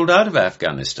 Now, they pulled out of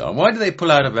Afghanistan. Why did they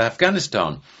pull out of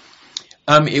Afghanistan?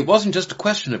 It wasn't just a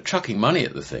question of chucking money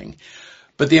at the thing,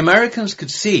 but the Americans could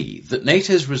see that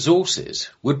NATO's resources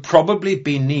would probably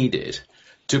be needed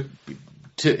to,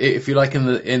 if you like,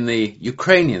 in the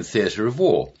Ukrainian theatre of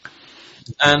war.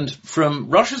 And from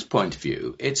Russia's point of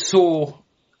view, it saw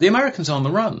the Americans on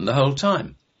the run the whole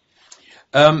time.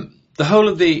 The whole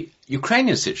of the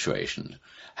Ukrainian situation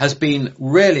has been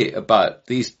really about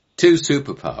these two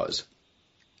superpowers.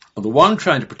 The one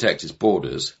trying to protect its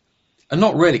borders and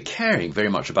not really caring very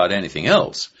much about anything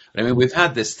else. I mean, we've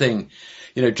had this thing,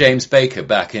 you know, James Baker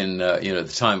back in,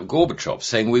 the time of Gorbachev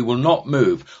saying we will not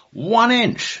move 1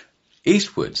 inch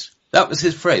eastwards. That was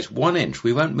his phrase, 1 inch.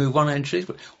 We won't move 1 inch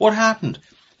eastwards. What happened?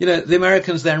 You know, the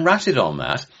Americans then ratted on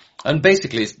that and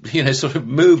basically, you know, sort of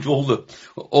moved all the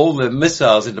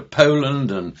missiles into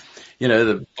Poland and, you know,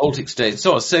 the Baltic states and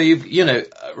so on. So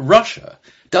Russia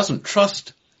doesn't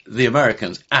trust the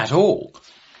Americans at all.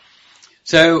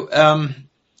 So,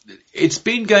 it's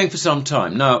been going for some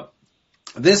time. Now,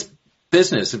 this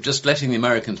business of just letting the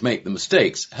Americans make the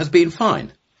mistakes has been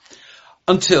fine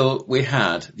until we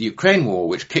had the Ukraine war,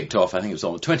 which kicked off, I think it was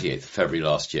on the 28th of February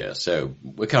last year. So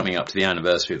we're coming up to the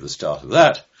anniversary of the start of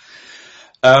that.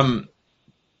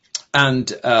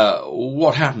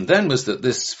 What happened then was that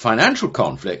this financial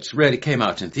conflict really came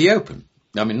out into the open.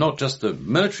 I mean, not just the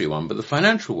military one, but the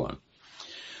financial one.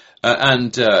 I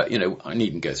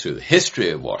needn't go through the history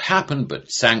of what happened,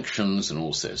 but sanctions and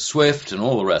also SWIFT and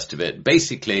all the rest of it.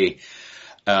 Basically,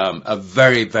 a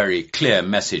very, very clear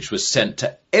message was sent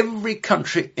to every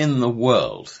country in the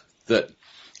world that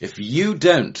if you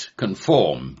don't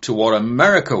conform to what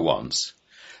America wants,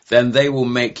 then they will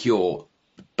make your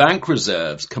bank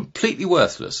reserves completely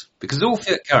worthless because it's all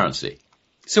fiat currency.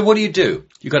 So what do?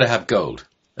 You've got to have gold.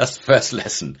 That's the first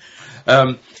lesson.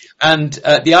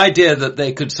 The idea that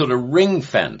they could sort of ring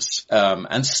fence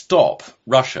and stop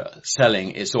Russia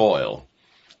selling its oil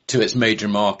to its major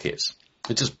markets,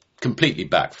 it just completely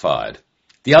backfired.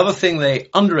 The other thing they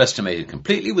underestimated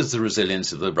completely was the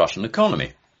resilience of the Russian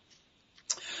economy.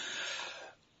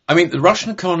 I mean, the Russian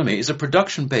economy is a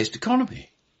production-based economy.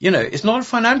 You know, it's not a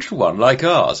financial one like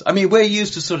ours. I mean, we're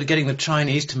used to sort of getting the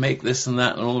Chinese to make this and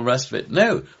that and all the rest of it.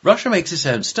 No, Russia makes its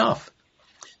own stuff.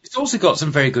 It's also got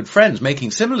some very good friends making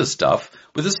similar stuff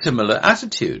with a similar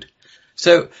attitude.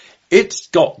 So it's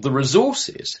got the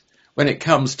resources when it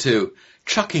comes to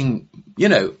chucking, you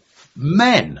know,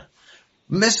 men,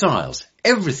 missiles,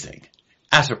 everything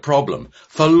at a problem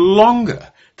for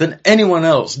longer than anyone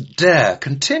else dare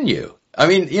continue. I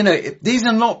mean, you know, these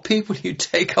are not people you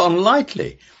take on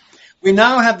lightly. We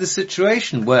now have the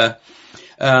situation where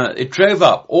it drove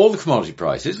up all the commodity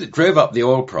prices. It drove up the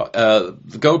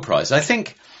the gold price. I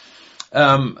think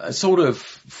sort of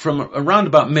from around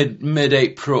about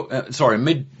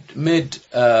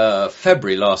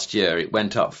mid-February last year, it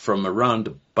went up from around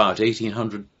about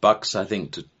 $1,800, I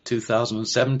think, to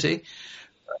 2,070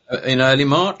 in early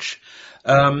March.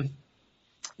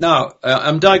 Now,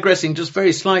 I'm digressing just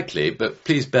very slightly, but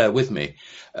please bear with me.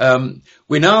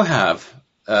 We now have,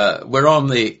 we're on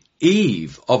the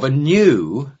eve of a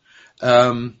new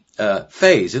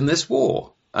phase in this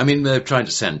war. I mean, they're trying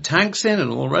to send tanks in and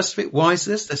all the rest of it. Why is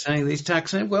this? They're sending these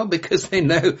tanks in? Well, because they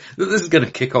know that this is going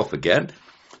to kick off again.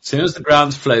 As soon as the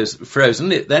ground's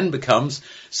frozen, it then becomes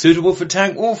suitable for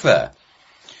tank warfare.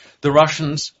 The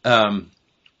Russians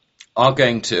are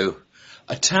going to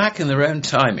attack in their own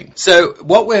timing. So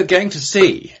what we're going to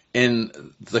see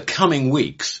in the coming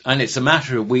weeks, and it's a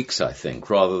matter of weeks, I think,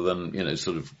 rather than, you know,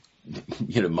 sort of,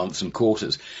 you know, months and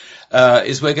quarters,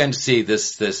 is we're going to see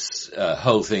this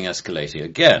whole thing escalating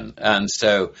again. And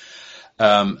so,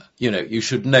 you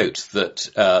should note that,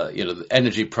 the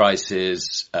energy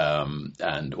prices,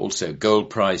 and also gold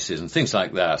prices and things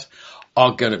like that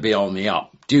are going to be on the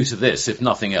up due to this, if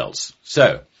nothing else.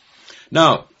 So,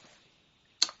 now,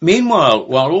 meanwhile,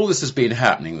 while all this has been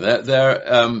happening,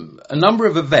 there are a number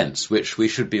of events which we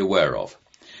should be aware of.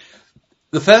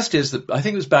 The first is that I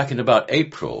think it was back in about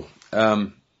April,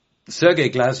 Sergei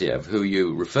Glaziev, who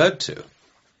you referred to,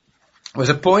 was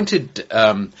appointed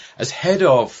as head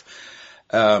of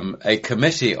a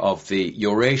committee of the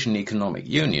Eurasian Economic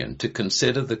Union to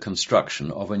consider the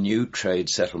construction of a new trade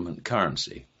settlement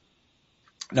currency.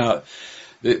 Now,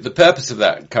 the purpose of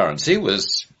that currency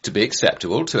was to be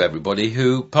acceptable to everybody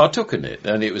who partook in it,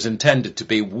 and it was intended to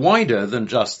be wider than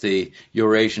just the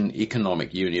Eurasian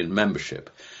Economic Union membership.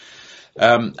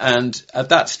 And at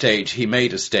that stage, he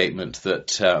made a statement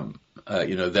that,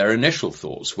 their initial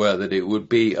thoughts were that it would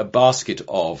be a basket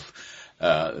of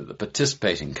the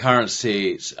participating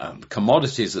currencies,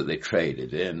 commodities that they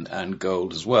traded in, and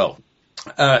gold as well.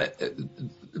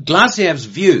 Glaziev's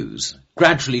views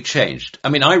gradually changed. I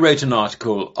mean, I wrote an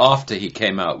article after he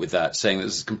came out with that saying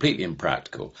this is completely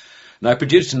impractical. And I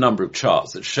produced a number of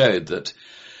charts that showed that,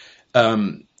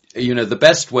 the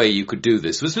best way you could do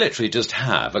this was literally just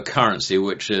have a currency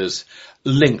which is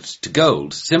linked to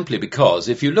gold, simply because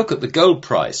if you look at the gold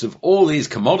price of all these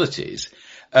commodities,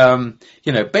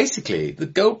 basically the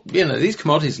gold, these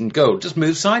commodities and gold just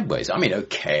move sideways. I mean,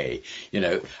 okay,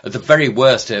 at the very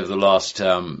worst over the last,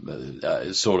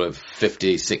 sort of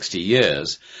 50, 60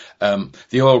 years,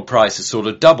 the oil price has sort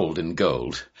of doubled in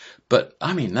gold. But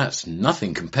I mean, that's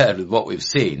nothing compared with what we've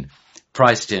seen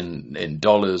priced in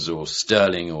dollars or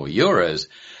sterling or euros.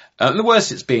 The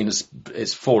worst it's been is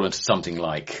it's fallen to something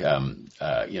like,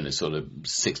 sort of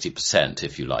 60%,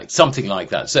 if you like, something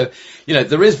like that. So,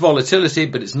 there is volatility,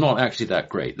 but it's not actually that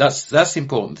great. That's the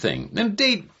important thing.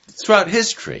 Indeed, throughout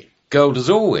history, gold has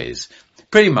always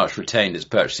pretty much retained its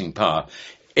purchasing power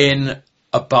in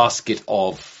a basket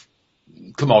of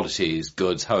commodities,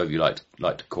 goods, however you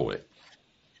like to call it.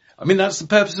 I mean, that's the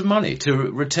purpose of money, to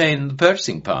retain the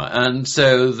purchasing power, and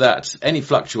so that any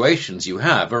fluctuations you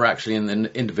have are actually in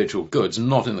the individual goods and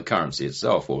not in the currency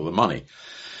itself or the money.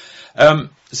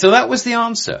 So that was the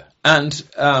answer. And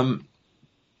Sergei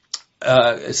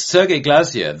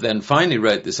Glaziev then finally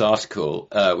wrote this article,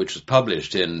 which was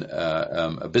published in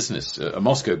a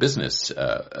Moscow business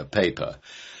paper,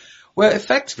 where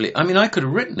effectively, I mean, I could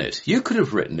have written it. You could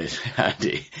have written it,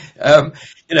 Andy.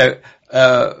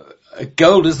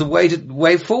 Gold is the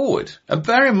way forward. And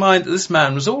bear in mind that this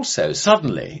man was also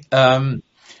suddenly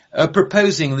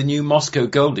proposing the new Moscow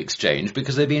Gold Exchange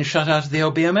because they'd been shut out of the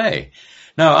LBMA.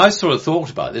 Now, I sort of thought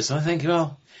about this, and I think,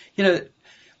 well, the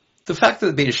fact that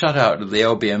they've been shut out of the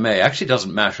LBMA actually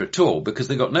doesn't matter at all because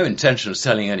they've got no intention of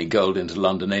selling any gold into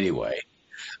London anyway.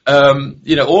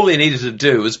 All they needed to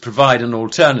do was provide an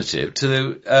alternative to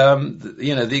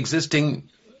the existing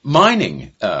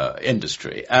mining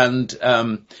industry, and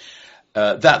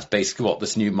that's basically what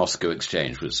this new Moscow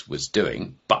Exchange was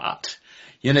doing. But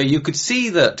you could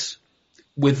see that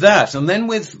with that, and then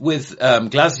with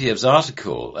Glaziev's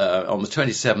article on the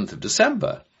 27th of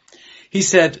December, he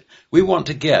said we want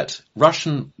to get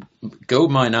Russian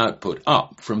gold mine output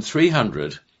up from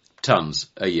 300 tons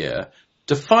a year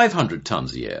to 500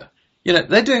 tons a year.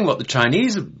 They're doing what the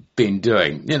Chinese have been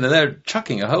doing. They're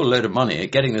chucking a whole load of money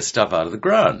at getting this stuff out of the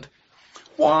ground.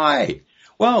 Why?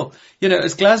 Well,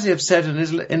 as Glaziev said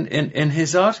in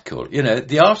his article, at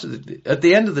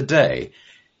the end of the day,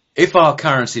 if our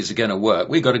currencies are going to work,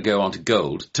 we've got to go on to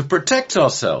gold to protect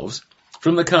ourselves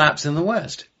from the collapse in the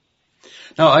West.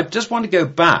 Now, I just want to go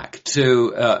back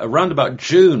to around about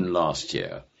June last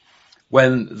year,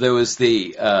 when there was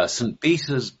the St.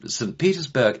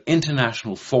 Petersburg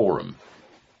International Forum.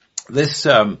 This,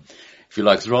 if you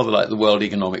like, is rather like the World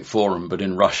Economic Forum, but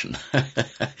in Russian,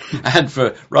 and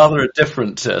for rather a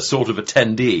different sort of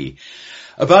attendee.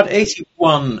 About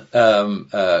 81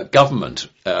 governments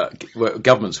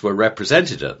were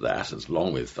represented at that,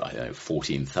 along with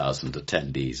 14,000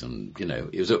 attendees, and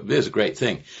it was a great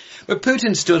thing. But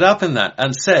Putin stood up in that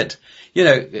and said,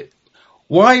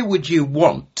 why would you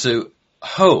want to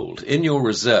hold in your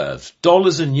reserves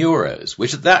dollars and euros,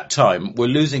 which at that time were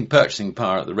losing purchasing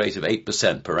power at the rate of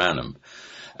 8% per annum,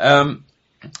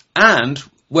 and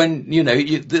when,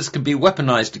 this can be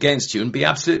weaponized against you and be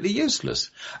absolutely useless.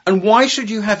 And why should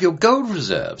you have your gold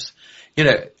reserves,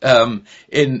 in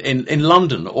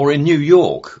London or in New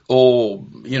York or,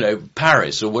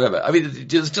 Paris or whatever? I mean,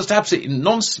 it's just absolutely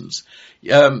nonsense.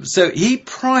 So he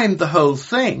primed the whole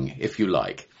thing, if you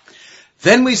like.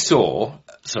 Then we saw,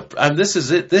 and this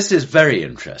is very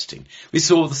interesting. We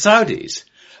saw the Saudis,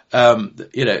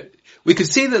 we could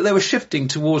see that they were shifting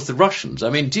towards the Russians.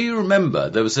 I mean, do you remember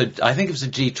there was I think it was a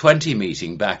G20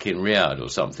 meeting back in Riyadh or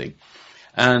something,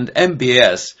 and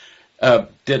MBS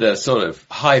did a sort of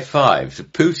high five to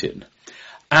Putin,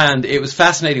 and it was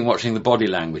fascinating watching the body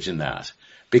language in that,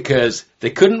 because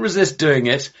they couldn't resist doing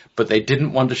it, but they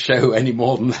didn't want to show any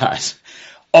more than that.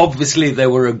 Obviously, there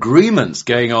were agreements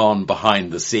going on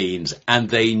behind the scenes, and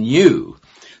they knew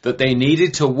that they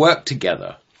needed to work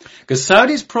together. Because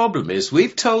Saudi's problem is,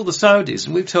 we've told the Saudis,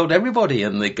 and we've told everybody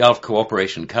in the Gulf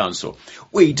Cooperation Council,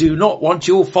 we do not want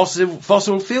your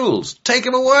fossil fuels. Take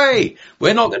them away.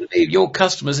 We're not going to be your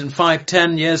customers in 5,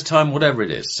 10 years' time, whatever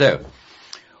it is. So,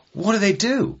 what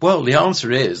do? Well, the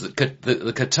answer is that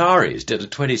the Qataris did a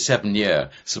 27-year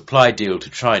supply deal to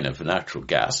China for natural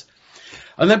gas.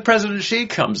 And then President Xi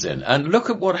comes in, and look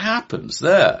at what happens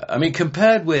there. I mean,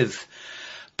 compared with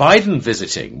Biden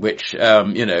visiting, which,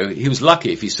 he was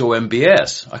lucky if he saw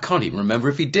MBS. I can't even remember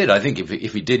if he did. I think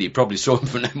if he did, he probably saw him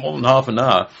for no more than half an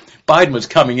hour. Biden was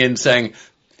coming in saying,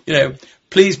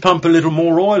 please pump a little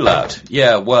more oil out.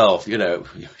 Yeah, well,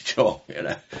 sure,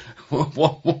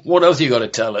 what else you got to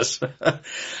tell us?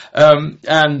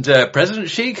 And President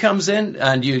Xi comes in,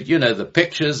 and the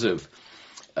pictures of,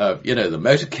 the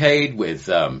motorcade with,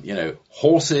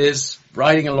 horses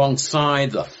riding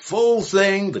alongside, the full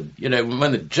thing,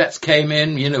 when the jets came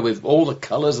in, with all the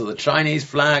colors of the Chinese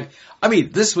flag. I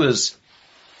mean, this was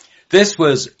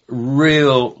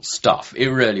real stuff. It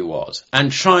really was.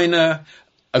 And China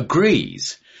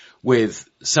agrees with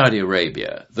Saudi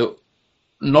Arabia that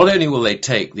not only will they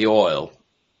take the oil,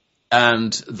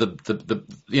 and the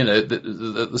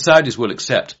Saudis will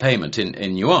accept payment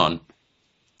in yuan,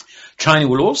 China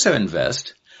will also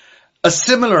invest a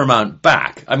similar amount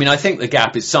back. I mean, I think the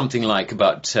gap is something like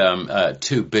about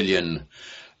 $2 billion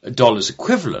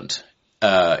equivalent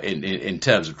in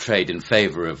terms of trade in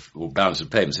favor of, or balance of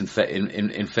payments in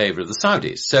favor of the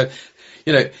Saudis. So,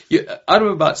 out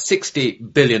of about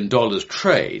 $60 billion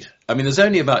trade, I mean, there's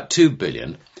only about $2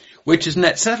 billion, which is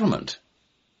net settlement.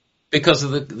 Because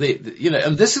of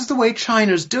and this is the way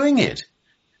China's doing it.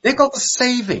 They've got the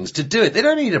savings to do it. They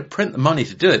don't need to print the money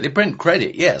to do it. They print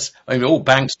credit, yes. I mean, all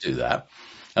banks do that.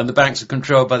 And the banks are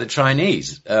controlled by the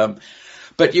Chinese.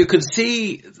 But you can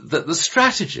see that the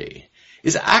strategy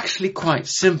is actually quite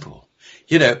simple.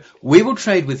 We will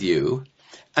trade with you,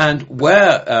 and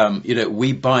where,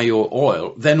 we buy your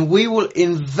oil, then we will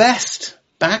invest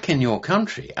back in your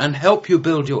country and help you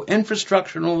build your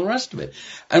infrastructure and all the rest of it.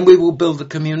 And we will build the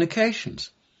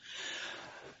communications.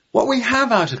 What we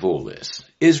have out of all this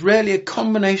is really a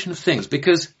combination of things,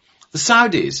 because the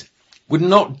Saudis would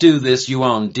not do this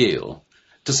yuan deal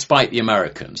to spite the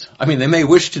Americans. I mean, they may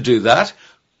wish to do that,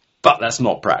 but that's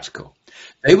not practical.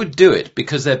 They would do it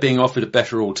because they're being offered a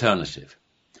better alternative.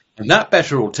 And that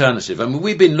better alternative, I mean,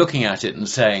 we've been looking at it and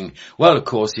saying, well, of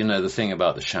course, the thing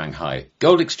about the Shanghai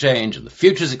Gold Exchange and the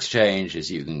Futures Exchange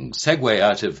is you can segue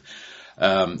out of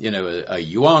a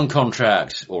yuan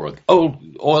contract or an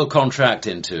oil contract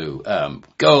into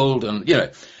gold, and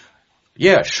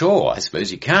yeah, sure, I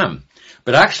suppose you can.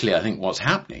 But actually, I think what's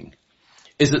happening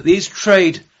is that these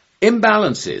trade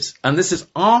imbalances, and this is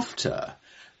after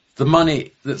the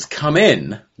money that's come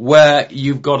in where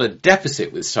you've got a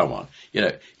deficit with someone,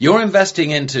 you're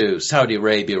investing into Saudi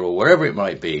Arabia or wherever it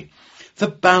might be, the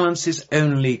balance is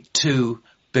only $2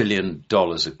 billion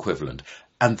equivalent.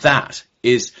 And that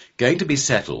is going to be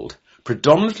settled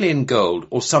predominantly in gold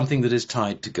or something that is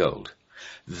tied to gold.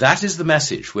 That is the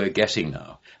message we're getting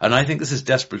now. And I think this is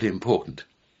desperately important.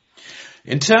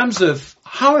 In terms of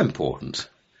how important,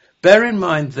 bear in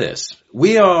mind this.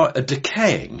 We are a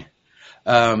decaying,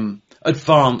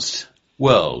 advanced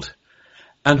world.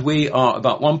 And we are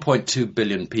about 1.2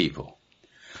 billion people.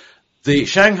 The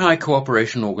Shanghai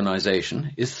Cooperation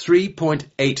Organization is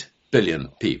 3.8 billion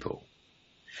people.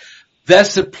 Their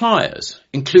suppliers,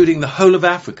 including the whole of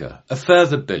Africa, a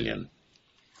further billion.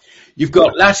 You've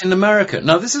got Latin America.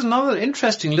 Now, this is another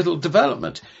interesting little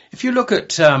development. If you look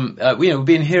at, we've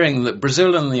been hearing that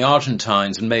Brazil and the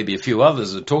Argentines and maybe a few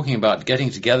others are talking about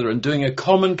getting together and doing a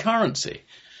common currency.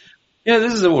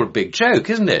 This is all a big joke,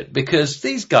 isn't it? Because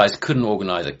these guys couldn't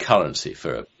organize a currency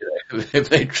for, if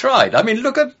they tried. I mean,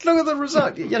 look at the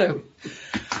result,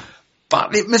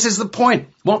 But it misses the point.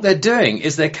 What they're doing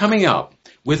is they're coming up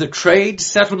with a trade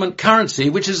settlement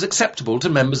currency which is acceptable to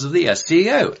members of the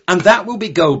SCO. And that will be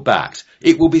gold-backed.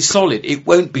 It will be solid. It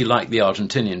won't be like the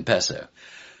Argentinian peso.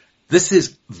 This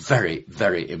is very,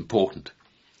 very important.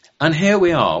 And here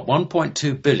we are,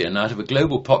 1.2 billion out of a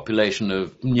global population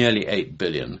of nearly 8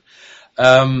 billion.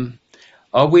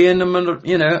 Are we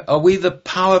are we the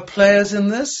power players in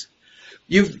this?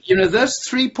 Those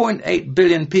 3.8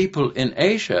 billion people in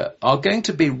Asia are going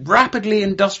to be rapidly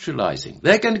industrializing.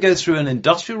 They're going to go through an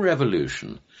industrial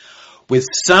revolution with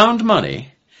sound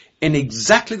money in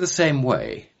exactly the same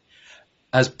way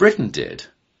as Britain did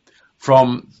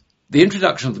from the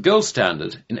introduction of the gold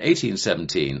standard in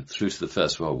 1817 through to the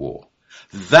First World War.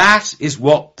 That is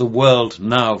what the world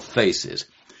now faces.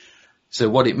 So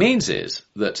what it means is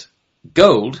that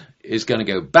gold is going to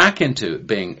go back into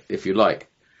being, if you like,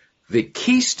 the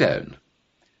keystone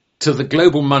to the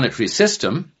global monetary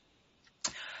system.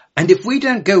 And if we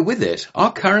don't go with it,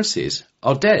 our currencies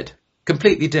are dead,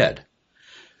 completely dead.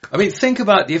 I mean, think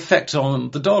about the effect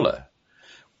on the dollar.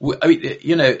 I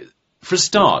mean, for a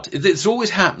start, this always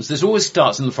happens. This always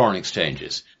starts in the foreign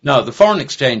exchanges. Now, the foreign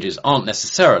exchanges aren't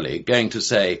necessarily going to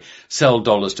say sell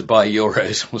dollars to buy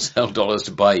euros or sell dollars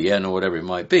to buy yen or whatever it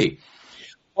might be.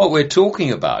 What we're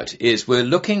talking about is we're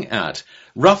looking at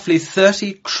roughly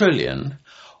 30 trillion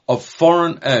of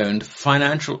foreign-owned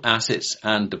financial assets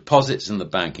and deposits in the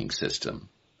banking system,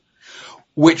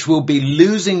 which will be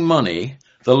losing money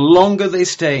the longer they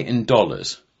stay in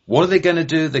dollars. What are they going to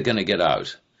do? They're going to get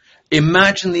out.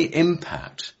 Imagine the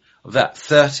impact of that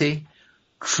 $30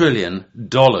 trillion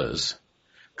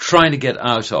trying to get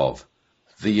out of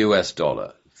the US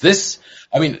dollar.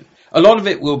 A lot of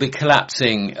it will be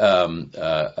collapsing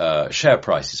share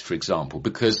prices, for example,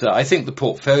 because I think the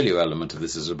portfolio element of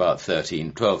this is about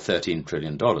 $13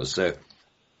 trillion. So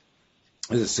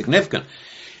this is significant.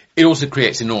 It also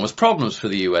creates enormous problems for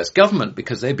the US government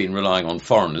because they've been relying on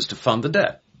foreigners to fund the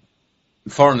debt.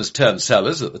 Foreigners turned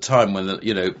sellers at the time when,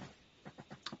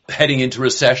 heading into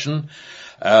recession.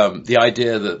 The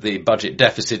idea that the budget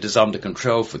deficit is under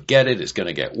control, forget it, it's going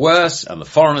to get worse, and the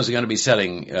foreigners are going to be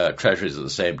selling treasuries at the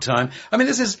same time. I mean,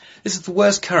 this is the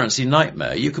worst currency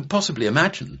nightmare you could possibly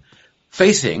imagine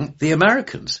facing the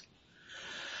Americans.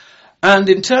 And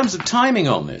in terms of timing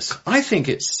on this, I think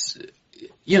it's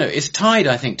tied,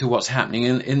 I think, to what's happening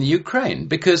in the Ukraine,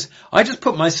 because I just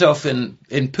put myself in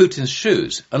Putin's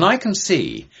shoes, and I can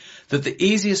see that the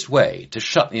easiest way to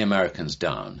shut the Americans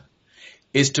down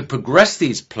is to progress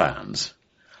these plans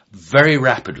very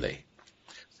rapidly.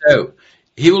 So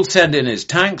he will send in his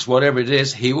tanks, whatever it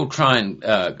is, he will try and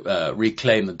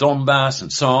reclaim the Donbass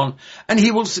and so on, and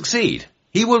he will succeed.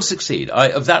 He will succeed.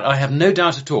 Of that I have no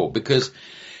doubt at all, because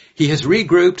he has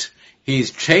regrouped,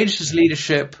 he's changed his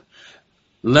leadership,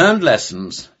 learned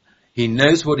lessons, he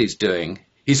knows what he's doing.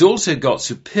 He's also got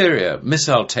superior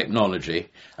missile technology,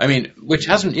 which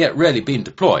hasn't yet really been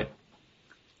deployed.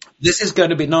 This is going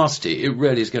to be nasty. It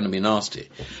really is going to be nasty.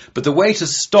 But the way to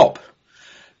stop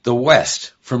the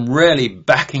West from really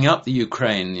backing up the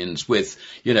Ukrainians with,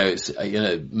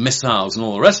 missiles and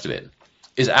all the rest of it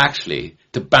is actually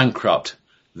to bankrupt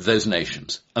those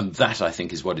nations. And that, I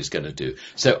think, is what he's going to do.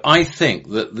 So I think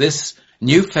that this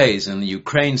new phase in the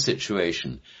Ukraine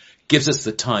situation gives us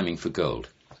the timing for gold.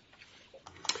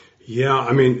 Yeah,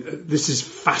 this is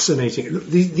fascinating.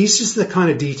 This is the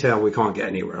kind of detail we can't get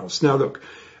anywhere else. Now, look,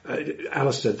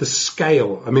 Alistair, the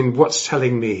scale, what's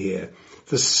telling me here,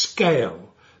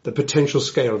 the potential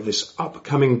scale of this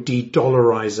upcoming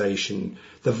de-dollarization,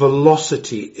 the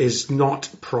velocity is not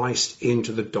priced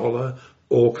into the dollar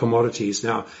or commodities.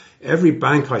 Now, every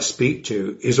bank I speak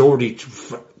to is already,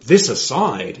 this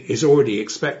aside, is already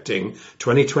expecting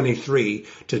 2023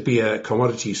 to be a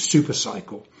commodity super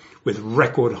cycle with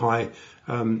record high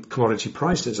commodity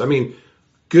prices.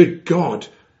 Good God,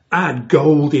 add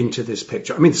gold into this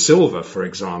picture. Silver, for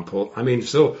example.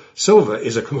 Silver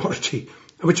is a commodity.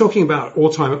 We're talking about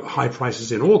all-time high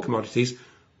prices in all commodities.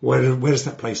 Where does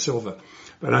that place silver?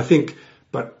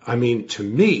 To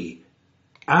me,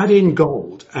 add in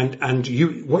gold and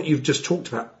what you've just talked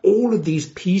about, all of these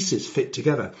pieces fit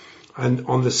together. And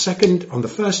on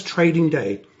the first trading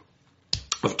day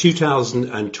of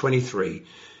 2023,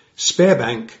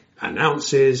 Sberbank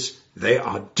announces they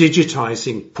are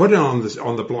digitizing, put it on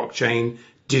the blockchain,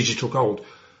 digital gold.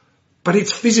 But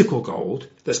it's physical gold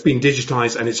that's been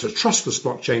digitized, and it's a trustless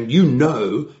blockchain. You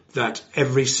know that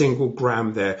every single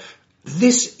gram there.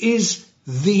 This is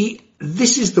the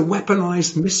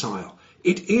weaponized missile.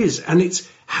 It is, and it's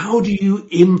how do you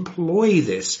employ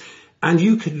this? And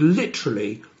you could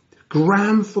literally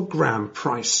gram for gram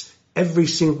price every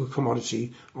single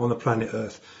commodity on the planet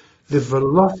Earth. The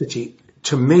velocity,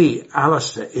 to me,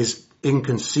 Alistair, is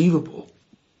inconceivable.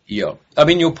 Yeah.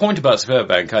 Your point about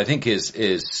Sberbank, I think, is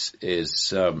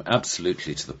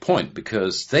absolutely to the point,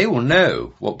 because they will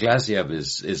know what Glaziev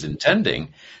is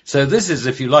intending. So this is,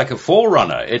 if you like, a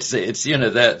forerunner. It's they're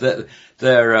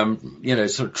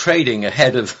sort of trading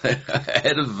ahead of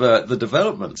the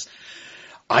developments.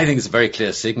 I think it's a very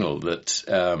clear signal that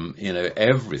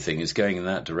everything is going in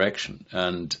that direction.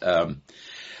 And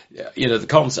the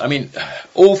concept,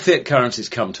 all fiat currencies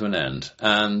come to an end,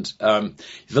 and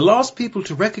the last people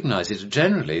to recognize it are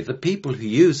generally the people who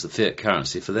use the fiat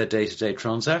currency for their day-to-day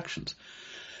transactions.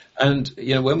 And,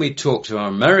 when we talk to our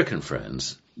American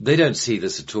friends, they don't see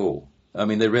this at all.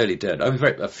 They really don't.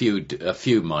 A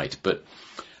few might, but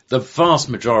the vast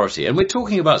majority, and we're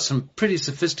talking about some pretty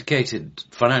sophisticated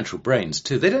financial brains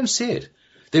too, they don't see it.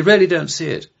 They really don't see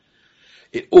it.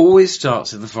 It always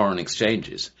starts in the foreign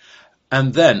exchanges.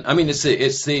 And then,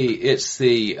 it's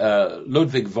the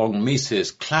Ludwig von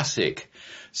Mises classic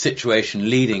situation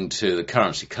leading to the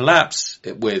currency collapse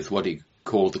with what he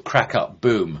called the crack-up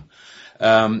boom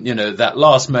That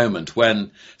last moment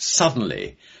when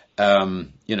suddenly,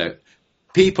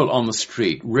 people on the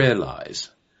street realize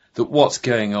that what's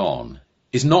going on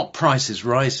is not prices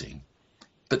rising,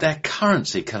 but their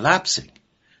currency collapsing.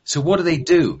 So what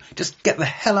do? Just get the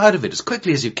hell out of it as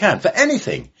quickly as you can for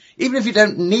anything. Even if you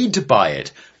don't need to buy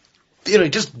it,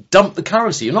 just dump the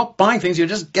currency. You're not buying things, you're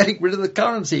just getting rid of the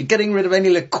currency. You're getting rid of any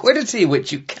liquidity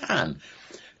which you can.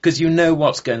 Because you know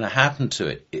what's going to happen to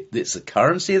it. It's the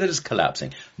currency that is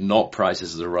collapsing, not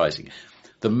prices that are rising.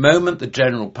 The moment the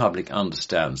general public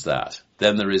understands that,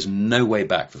 then there is no way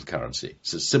back for the currency.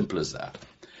 It's as simple as that.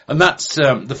 And that's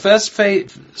the first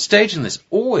stage in this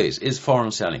always is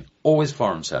foreign selling. Always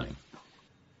foreign selling.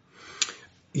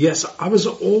 Yes, I was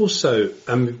also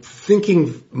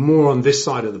thinking more on this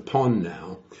side of the pond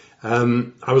now.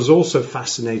 I was also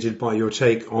fascinated by your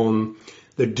take on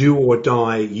the do or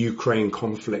die Ukraine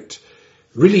conflict.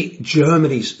 Really,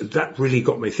 that really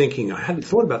got me thinking. I hadn't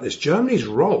thought about this. Germany's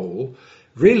role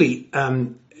really,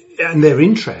 and their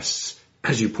interests,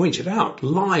 as you pointed out,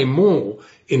 lie more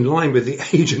in line with the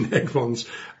age and Egmonts.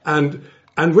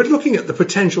 And we're looking at the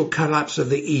potential collapse of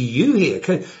the EU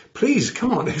here. Please,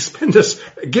 come on,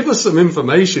 give us some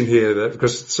information here,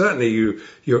 because certainly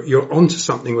you're onto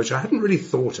something which I hadn't really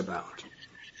thought about.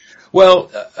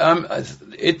 Well,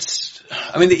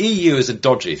 the EU is a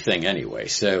dodgy thing anyway,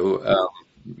 so,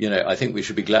 I think we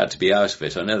should be glad to be out of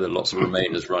it. I know there are lots of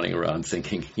Remainers running around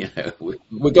thinking,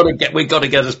 we've got to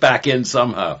get us back in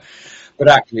somehow. But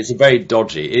actually, it's very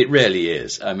dodgy. It really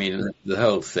is. I mean, the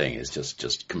whole thing is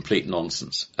just complete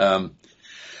nonsense. I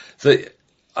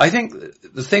think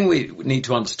the thing we need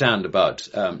to understand about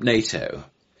NATO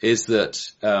is that,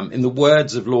 in the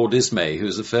words of Lord Ismay, who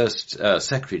was the first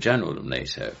Secretary General of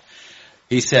NATO,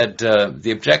 he said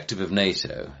the objective of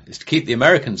NATO is to keep the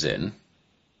Americans in,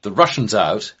 the Russians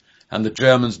out, and the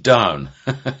Germans down.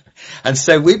 And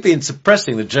so we've been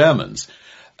suppressing the Germans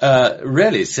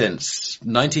really since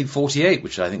 1948,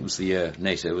 which I think was the year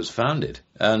NATO was founded.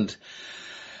 And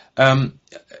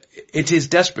it is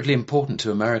desperately important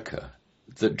to America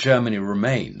that Germany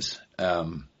remains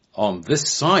on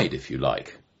this side, if you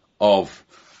like, of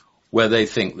where they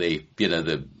think the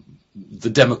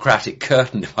democratic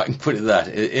curtain, if I can put it that,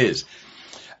 is.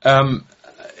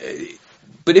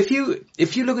 But if you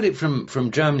look at it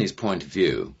from Germany's point of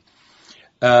view,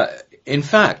 in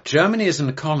fact, Germany as an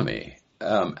economy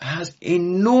has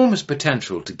enormous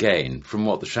potential to gain from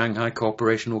what the Shanghai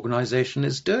Cooperation Organization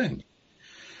is doing.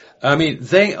 I mean,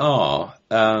 they are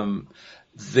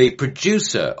the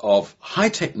producer of high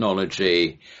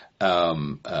technology,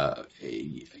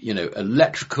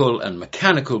 electrical and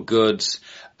mechanical goods,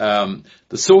 the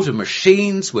sort of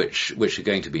machines which are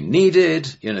going to be needed,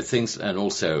 things, and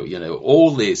also,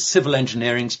 all the civil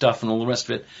engineering stuff and all the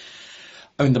rest of it.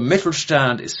 I mean, the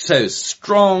Mittelstand is so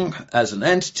strong as an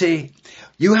entity.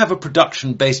 You have a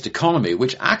production-based economy,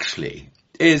 which actually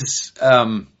is,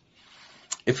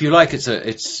 if you like, it's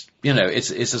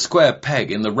a square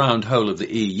peg in the round hole of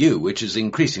the EU, which is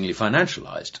increasingly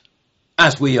financialized,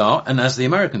 as we are and as the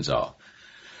Americans are.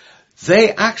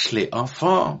 They actually are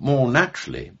far more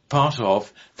naturally part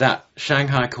of that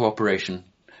Shanghai Cooperation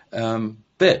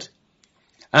bit.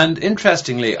 And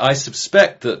interestingly, I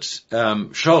suspect that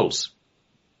Scholz,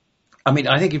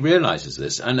 I think he realizes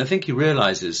this, and I think he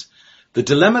realizes the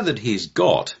dilemma that he's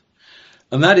got,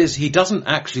 and that is he doesn't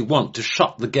actually want to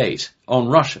shut the gate on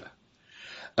Russia.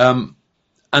 And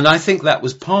I think that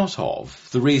was part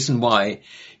of the reason why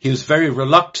he was very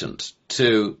reluctant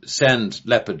to send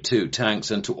Leopard 2 tanks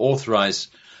and to authorize,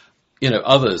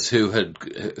 others who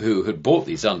had bought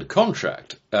these under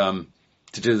contract, to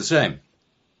do the same.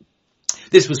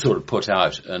 This was sort of put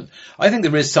out, and I think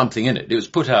there is something in it. It was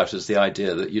put out as the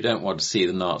idea that you don't want to see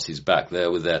the Nazis back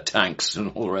there with their tanks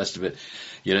and all the rest of it,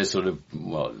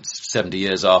 70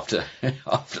 years after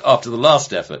the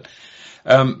last effort.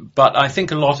 But I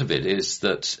think a lot of it is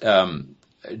that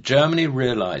Germany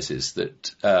realizes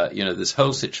that this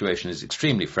whole situation is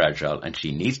extremely fragile, and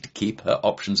she needs to keep her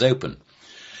options open.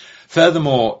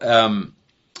 Furthermore,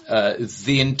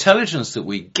 the intelligence that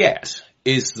we get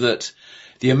is that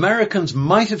the Americans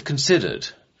might have considered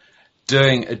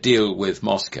doing a deal with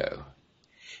Moscow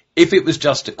if it was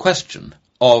just a question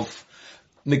of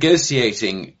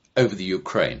negotiating over the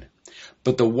Ukraine.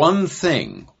 But the one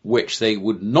thing which they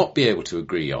would not be able to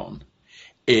agree on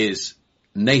is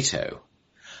NATO.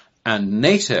 And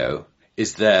NATO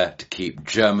is there to keep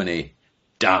Germany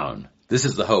down. This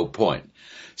is the whole point.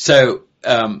 So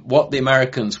what the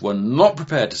Americans were not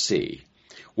prepared to see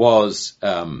was,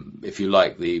 if you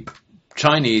like, the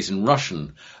Chinese and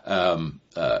Russian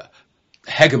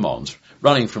hegemons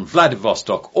running from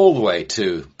Vladivostok all the way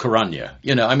to Koranya.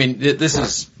 I mean, this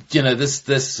is,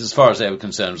 this as far as they were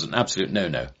concerned was an absolute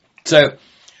no-no. So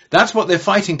that's what they're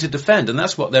fighting to defend, and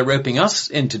that's what they're roping us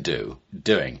into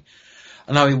doing.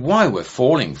 And I mean, why we're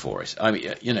falling for it? I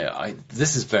mean,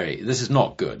 this is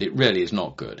not good. It really is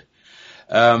not good.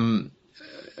 And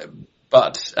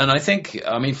I think,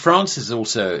 I mean, France is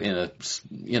also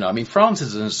France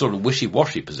is in a sort of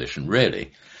wishy-washy position,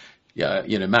 really. Yeah,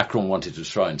 Macron wanted to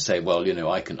try and say, well,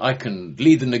 I can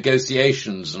lead the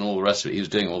negotiations and all the rest of it. He was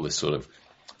doing all this sort of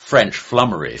French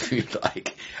flummery, if you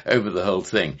like, over the whole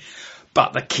thing.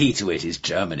 But the key to it is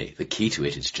Germany.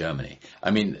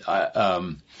 I mean,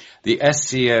 the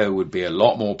SCO would be a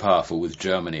lot more powerful with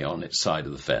Germany on its side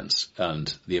of the fence,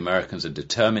 and the Americans are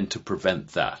determined to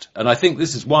prevent that. And I think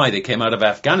this is why they came out of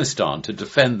Afghanistan, to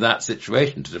defend that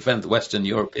situation, to defend the Western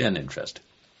European interest.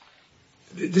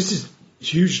 This is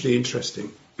hugely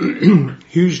interesting,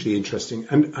 hugely interesting.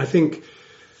 And I think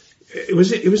it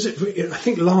was, I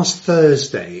think last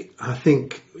Thursday, I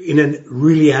think in a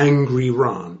really angry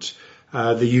rant,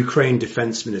 the Ukraine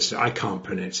defense minister, I can't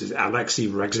pronounce it, Alexei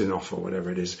Reznikov or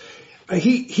whatever it is,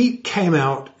 he came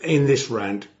out in this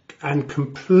rant and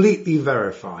completely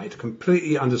verified,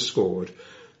 completely underscored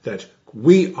that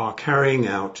we are carrying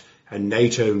out a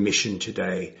NATO mission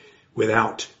today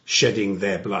without shedding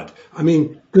their blood. I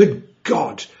mean, good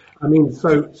God. I mean,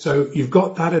 so you've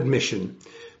got that admission,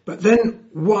 but then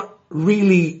what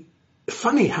really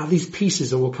funny how these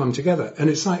pieces all come together. And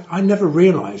it's like, I never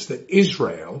realized that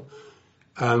Israel,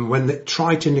 when they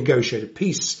tried to negotiate a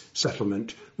peace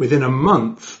settlement within a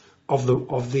month of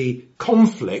the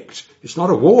conflict, it's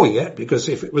not a war yet, because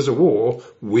if it was a war,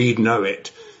 we'd know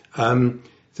it, that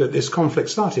this conflict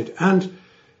started. And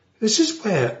this is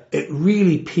where it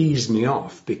really pees me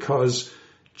off, because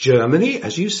Germany,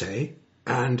 as you say,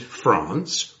 and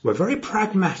France were very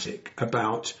pragmatic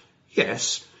about,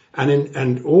 yes,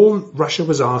 and all Russia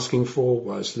was asking for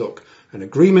was, look, an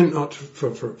agreement not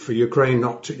for Ukraine,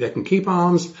 they can keep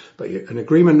arms, but an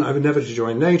agreement never to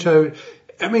join NATO.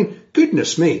 I mean,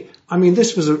 goodness me. I mean,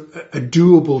 this was a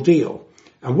doable deal.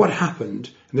 And what happened,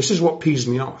 and this is what pees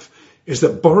me off, is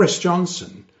that Boris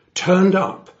Johnson turned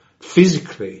up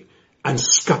physically and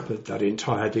scuppered that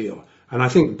entire deal. And I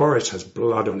think Boris has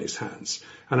blood on his hands.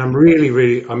 And I'm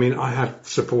really, I mean, I had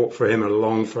support for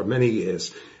him for many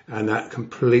years, and that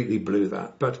completely blew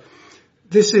that. But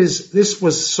this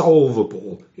was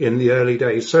solvable in the early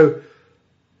days. So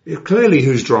clearly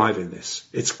who's driving this?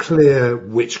 It's clear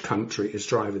which country is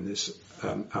driving this,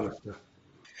 Alistair.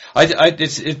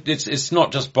 It's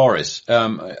not just Boris.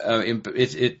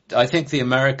 I think the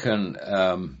American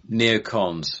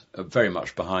neocons are very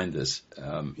much behind this.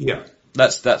 Yeah.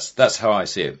 That's how I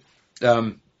see it.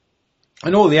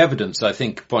 And all the evidence, I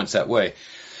think, points that way.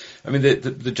 I mean,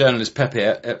 the journalist Pepe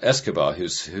Escobar,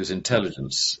 whose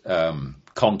intelligence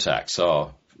contacts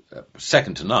are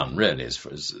second to none, really,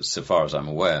 so far as I'm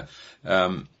aware.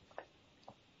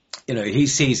 He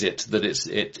sees it that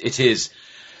it is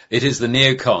the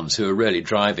neocons who are really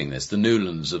driving this, the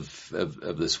Newlands of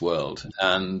this world.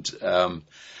 And I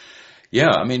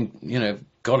mean,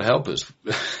 God help us.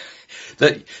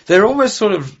 That they're almost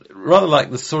sort of rather like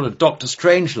the sort of Dr.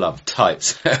 Strangelove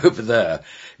types over there,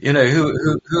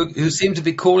 who seem to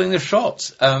be calling the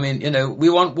shots. I mean, we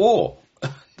want war.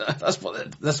 That's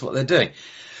what they're doing.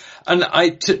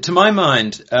 And to my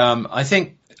mind, I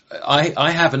think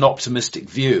I have an optimistic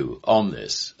view on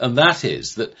this, and that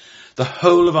is that the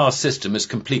whole of our system is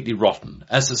completely rotten.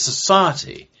 As a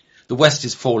society, the West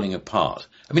is falling apart.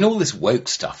 I mean, all this woke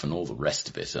stuff and all the rest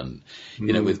of it, and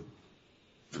with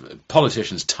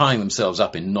politicians tying themselves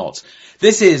up in knots.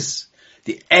 This is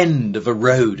the end of a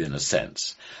road, in a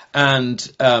sense. And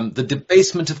the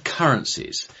debasement of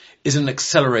currencies is an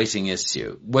accelerating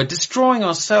issue. We're destroying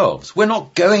ourselves. We're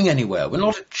not going anywhere. We're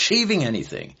not achieving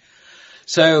anything.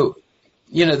 So,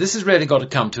 this has really got to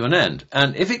come to an end.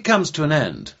 And if it comes to an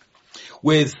end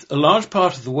with a large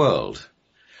part of the world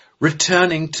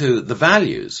returning to the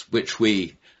values which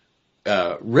we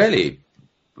really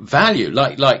value,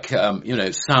 like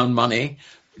sound money,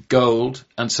 gold,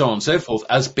 and so on and so forth,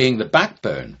 as being the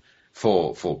backbone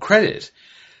for credit,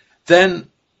 then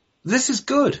this is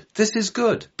good. This is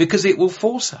good, because it will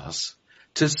force us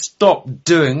to stop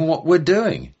doing what we're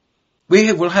doing.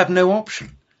 We will have no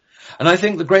option. And I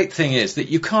think the great thing is that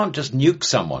you can't just nuke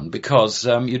someone because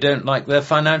you don't like their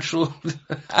financial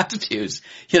attitudes.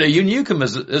 You nuke them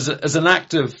as an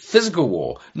act of physical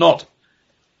war, not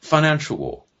financial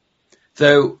war.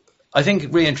 Though I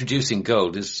think reintroducing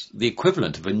gold is the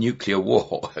equivalent of a nuclear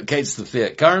war against the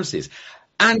fiat currencies.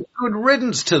 and good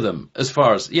riddance to them as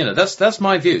far as, that's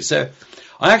my view. So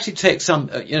I actually take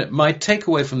my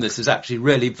takeaway from this is actually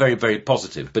really very, very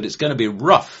positive, but it's going to be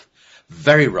rough,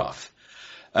 very rough.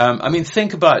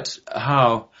 Think about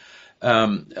how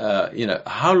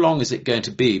long is it going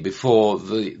to be before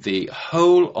the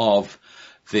whole of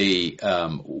the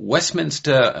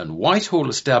Westminster and Whitehall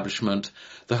establishment,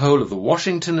 the whole of the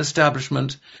Washington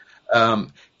establishment,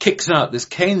 kicks out this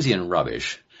Keynesian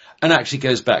rubbish and actually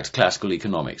goes back to classical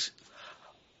economics.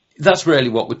 That's really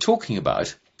what we're talking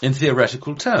about in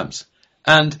theoretical terms.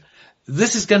 And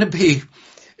this is going to be,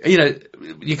 you're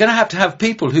going to have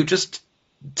people who just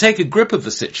take a grip of the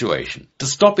situation to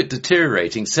stop it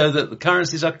deteriorating so that the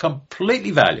currencies are completely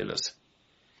valueless.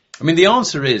 The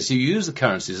answer is you use the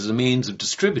currencies as a means of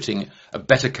distributing a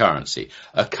better currency,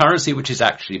 a currency which is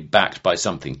actually backed by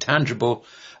something tangible,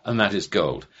 and that is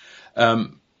gold.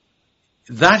 That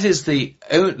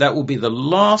will be the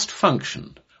last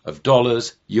function of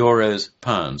dollars, euros,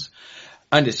 pounds.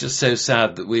 And it's just so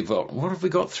sad that we've got, what have we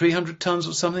got, 300 tons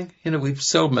or something? We've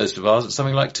sold most of ours at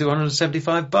something like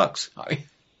 $275.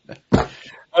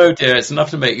 Oh dear, it's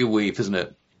enough to make you weep, isn't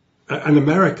it? And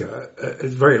America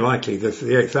is very likely that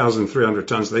the 8,300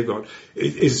 tons they've got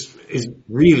is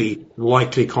really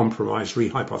likely compromised,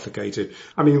 rehypothecated.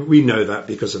 We know that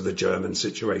because of the German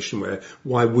situation where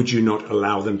why would you not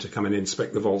allow them to come and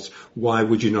inspect the vaults? Why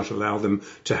would you not allow them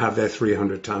to have their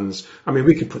 300 tons?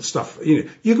 We could put stuff, you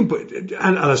can put,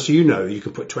 and as you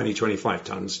could put 20, 25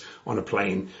 tons on a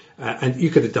plane, and you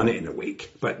could have done it in a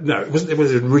week. But no, it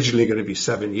was originally going to be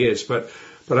 7 years. But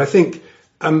I think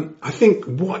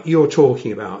what you're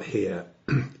talking about here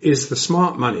is the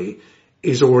smart money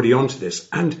is already onto this.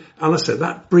 And Alistair,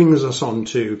 that brings us on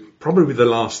to probably the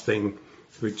last thing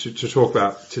to talk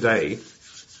about today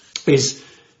is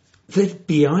the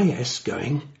BIS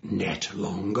going net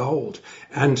long gold.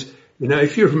 And,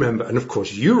 if you remember, and of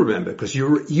course you remember because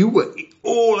you were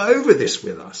all over this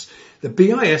with us, the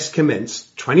BIS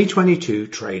commenced 2022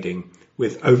 trading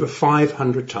with over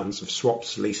 500 tons of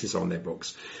swaps leases on their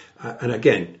books. And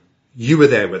again, you were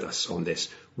there with us on this.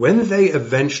 When they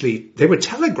were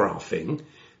telegraphing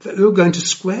that they were going to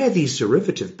square these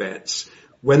derivative bets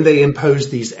when they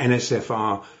imposed these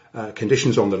NSFR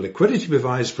conditions on the liquidity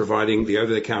providers providing the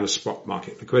over-the-counter spot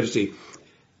market liquidity.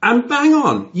 And bang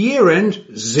on, year-end,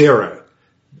 zero.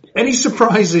 Any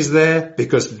surprises there?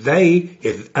 Because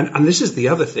and this is the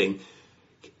other thing,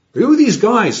 who are these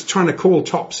guys trying to call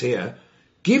tops here?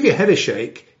 Give your head a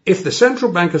shake. If the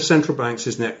central bank of central banks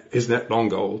is net long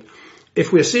gold,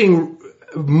 if we're seeing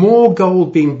more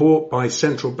gold being bought by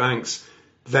central banks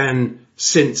than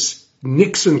since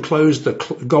Nixon closed the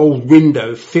gold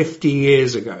window 50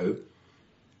 years ago,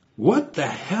 what the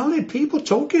hell are people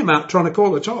talking about trying to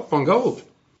call the top on gold?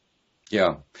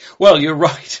 Yeah. Well, you're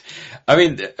right.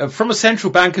 From a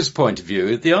central banker's point of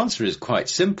view, the answer is quite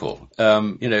simple.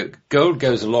 Gold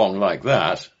goes along like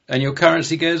that and your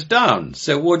currency goes down.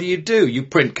 So what do? You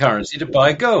print currency to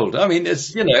buy gold.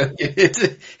 It's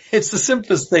the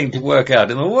simplest thing to work out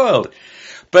in the world.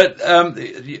 But,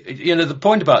 the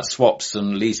point about swaps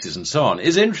and leases and so on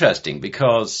is interesting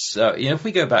because, if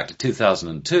we go back to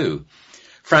 2002,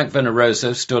 Frank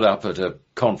Veneroso stood up at a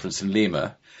conference in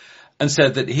Lima and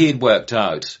said that he had worked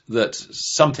out that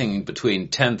something between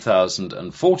 10,000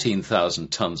 and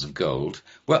 14,000 tons of gold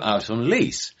were out on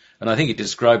lease. And I think he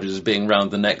described it as being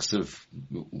round the necks of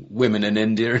women in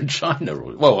India and China.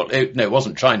 Well, it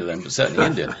wasn't China then, but certainly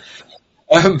India.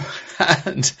 At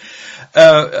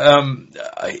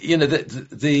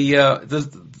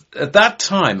that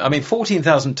time,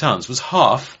 14,000 tons was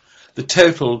half the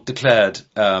total declared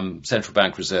central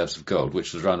bank reserves of gold,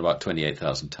 which was around about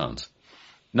 28,000 tons.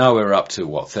 Now we're up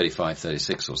to 35,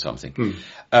 36 or something.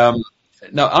 Now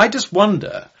I just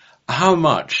wonder how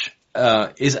much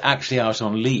is actually out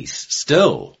on lease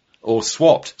still or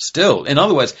swapped still. In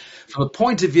other words, from a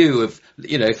point of view of,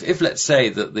 if let's say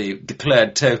that the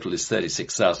declared total is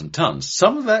 36,000 tons,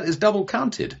 some of that is double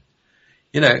counted.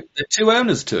 There are two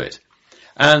owners to it.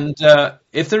 And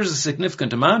if there is a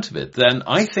significant amount of it, then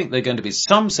I think there are going to be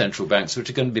some central banks which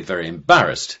are going to be very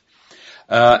embarrassed.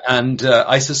 And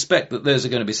I suspect that those are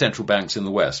going to be central banks in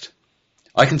the West.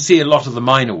 I can see a lot of the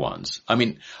minor ones.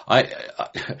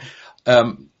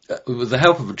 With the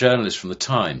help of a journalist from the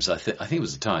Times, I think it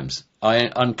was the Times,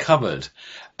 I uncovered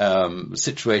a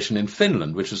situation in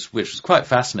Finland, which was quite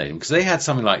fascinating because they had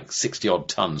something like 60 odd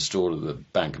tons stored at the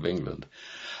Bank of England.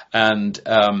 And,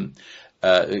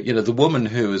 the woman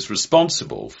who was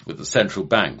responsible with the central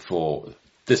bank for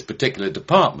this particular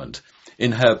department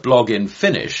in her blog in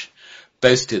Finnish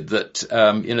boasted that,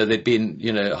 they'd been,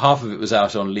 half of it was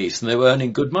out on lease and they were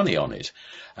earning good money on it.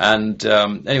 And,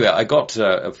 anyway, I got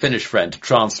a Finnish friend to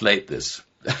translate this.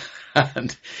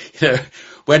 And,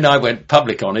 when I went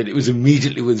public on it, it was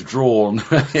immediately withdrawn.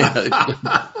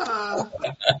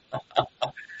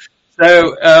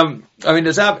 So,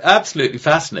 it's absolutely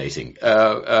fascinating. There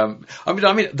are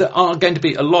going to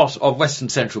be a lot of Western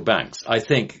central banks, I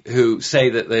think, who say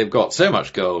that they've got so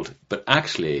much gold, but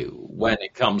actually, when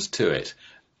it comes to it,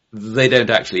 they don't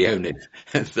actually own it.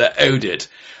 They're owed it.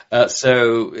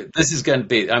 So this is going to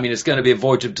be, it's going to be a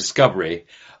voyage of discovery,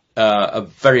 a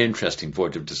very interesting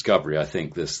voyage of discovery, I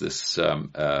think, this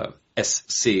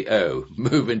SCO,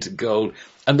 move into gold.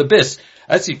 And the BIS,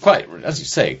 as you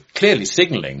say, clearly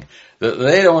signaling that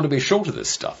they don't want to be short of this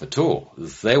stuff at all.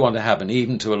 They want to have an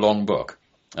even to a long book.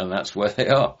 And that's where they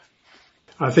are.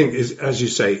 I think, as you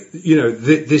say,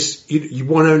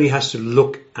 one only has to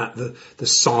look at the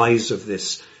size of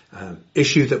this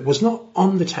issue that was not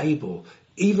on the table.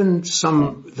 Even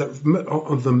some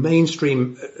of the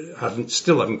mainstream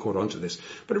still haven't caught on to this,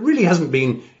 but it really hasn't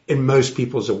been in most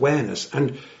people's awareness.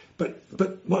 But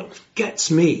what gets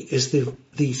me is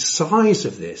the size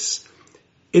of this,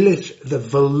 the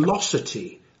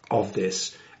velocity of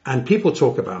this. And people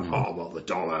talk about, the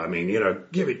dollar,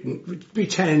 give it, be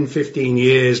 10, 15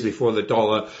 years before the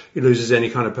dollar loses any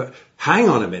kind of, hang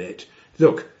on a minute.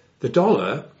 Look, the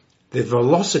dollar, the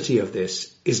velocity of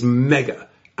this is mega.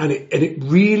 And it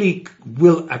really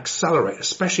will accelerate,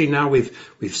 especially now we've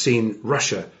seen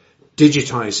Russia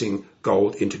digitizing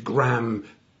gold into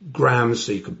grams,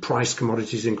 so you can price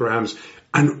commodities in grams.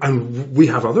 And we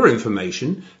have other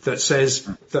information that says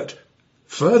that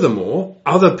furthermore,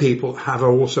 other people have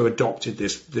also adopted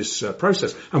this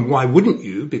process. And why wouldn't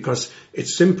you? Because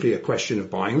it's simply a question of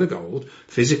buying the gold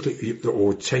physically,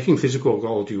 or taking physical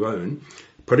gold you own,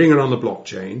 putting it on the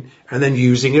blockchain, and then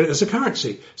using it as a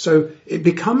currency. So it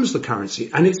becomes the currency,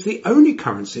 and it's the only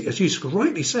currency, as you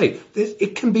rightly say,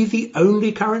 it can be the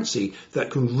only currency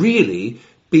that can really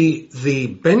be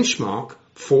the benchmark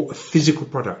for a physical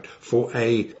product, for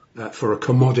a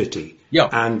commodity. Yeah.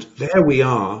 And here we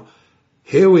are,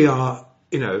 in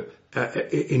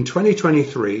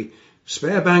 2023,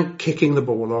 Sberbank kicking the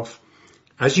ball off.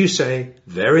 As you say,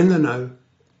 they're in the know.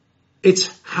 It's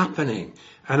happening.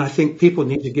 And I think people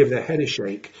need to give their head a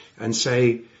shake and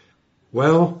say,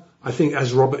 well, I think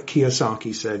as Robert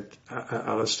Kiyosaki said,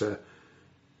 Alistair,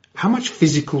 how much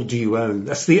physical do you own?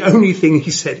 That's the only thing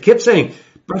he said. He kept saying,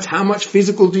 but how much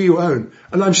physical do you own?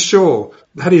 And I'm sure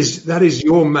that is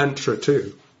your mantra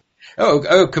too.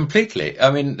 Oh, completely.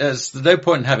 There's no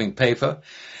point in having paper.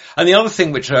 And the other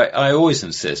thing which I always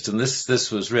insist, and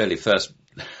this was really first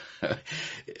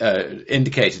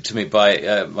indicated to me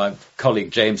by my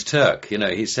colleague James Turk.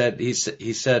 He said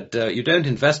you don't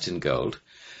invest in gold.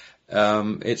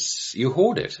 You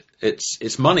hoard it.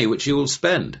 It's money which you will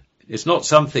spend. It's not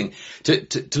something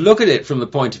to look at it from the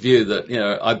point of view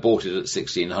that, I bought it at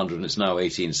 1600 and it's now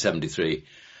 1873.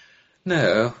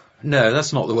 No,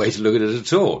 that's not the way to look at it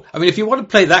at all. If you want to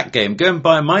play that game, go and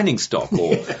buy a mining stock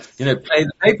or, play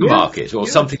the paper market or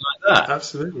something like that.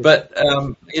 Absolutely. But,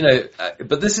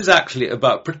 but this is actually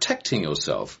about protecting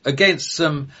yourself against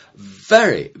some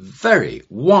very, very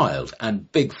wild and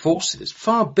big forces,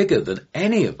 far bigger than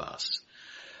any of us.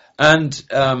 And,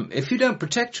 if you don't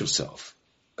protect yourself,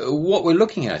 what we're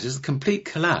looking at is the complete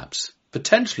collapse,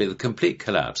 potentially the complete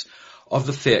collapse of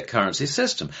the fiat currency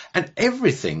system and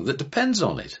everything that depends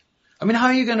on it. How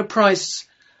are you going to price,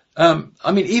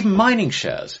 even mining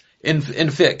shares in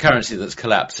fiat currency that's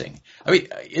collapsing?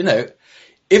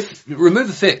 If you remove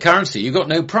the fiat currency, you've got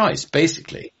no price,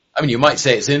 basically. You might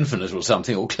say it's infinite or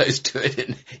something or close to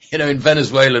it in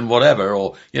Venezuela and whatever,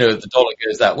 or, the dollar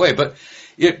goes that way. But,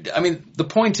 the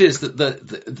point is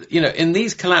that in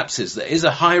these collapses, there is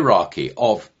a hierarchy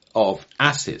of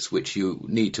assets which you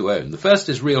need to own. The first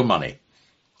is real money.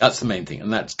 That's the main thing.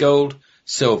 And that's gold,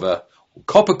 silver,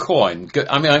 copper coin.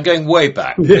 I'm going way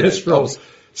back. Yes,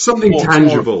 something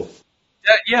tangible.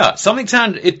 Something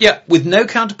tangible. With no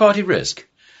counterparty risk.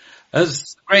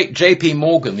 As the great J.P.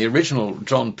 Morgan, the original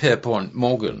John Pierpont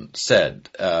Morgan, said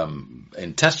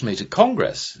in testimony to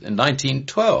Congress in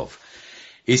 1912,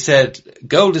 he said,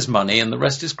 gold is money and the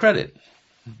rest is credit.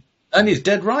 And he's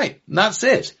dead right. And that's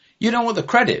it. You don't want the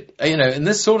credit. In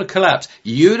this sort of collapse,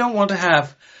 you don't want to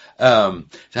have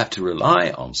to rely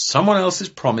on someone else's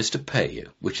promise to pay you,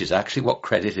 which is actually what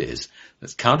credit is.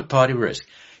 That's counterparty risk.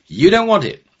 You don't want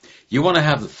it. You want to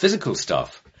have the physical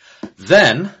stuff.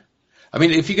 Then,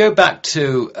 if you go back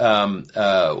to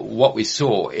what we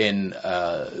saw in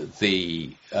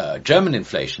the German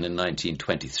inflation in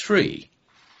 1923,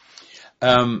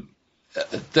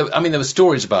 there were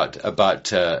stories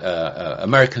about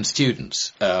American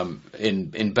students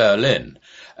in Berlin.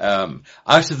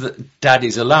 Out of the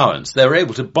daddy's allowance, they were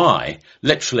able to buy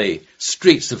literally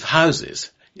streets of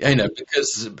houses. And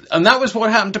that was what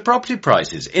happened to property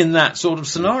prices in that sort of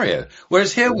scenario.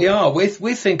 Whereas here we are,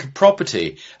 we think of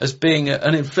property as being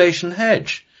an inflation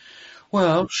hedge.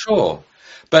 Well, sure.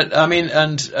 But,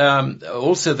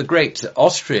 also the great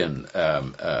Austrian,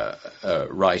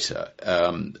 writer,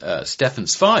 Stefan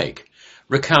Zweig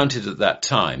recounted at that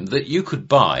time that you could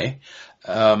buy,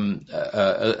 a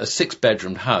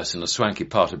 6-bedroom house in a swanky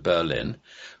part of Berlin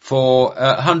for,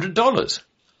 $100.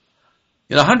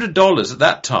 $100 at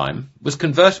that time was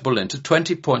convertible into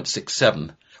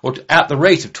 20.67, or at the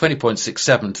rate of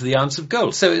 20.67 to the ounce of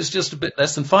gold. So it's just a bit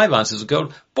less than 5 ounces of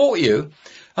gold bought you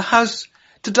a house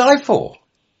to die for.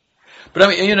 But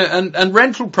and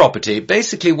rental property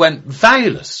basically went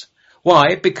valueless.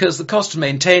 Why? Because the cost of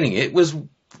maintaining it was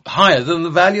higher than the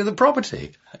value of the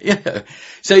property.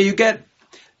 So you get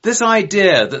this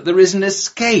idea that there is an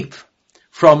escape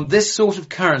from this sort of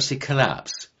currency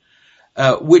collapse,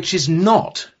 which is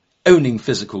not owning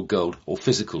physical gold or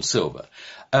physical silver,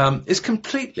 is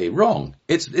completely wrong.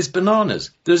 It's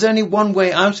bananas. There's only one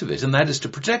way out of it, and that is to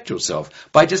protect yourself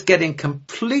by just getting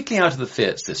completely out of the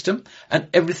fiat system and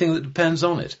everything that depends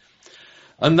on it.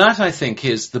 And that, I think,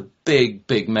 is the big,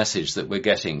 big message that we're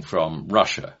getting from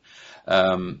Russia.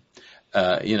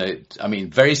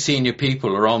 Very senior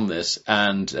people are on this,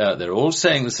 and they're all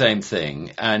saying the same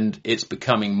thing, and it's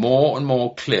becoming more and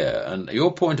more clear. And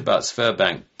your point about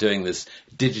Sberbank doing this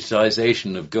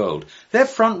digitization of gold, they're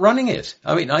front running it.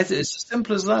 It's as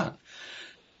simple as that.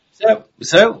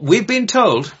 So we've been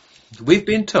told.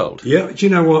 Yeah, do you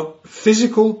know what?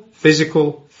 Physical.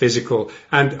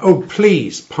 And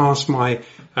please pass my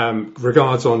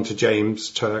regards on to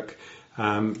James Turk.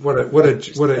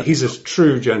 He's a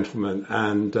true gentleman,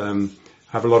 and I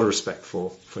have a lot of respect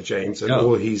for James and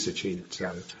all he's achieved.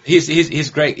 So he's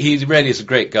great. He really is a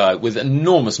great guy with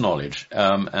enormous knowledge.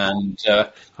 I know.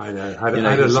 I had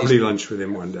a lovely lunch with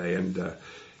him one day, and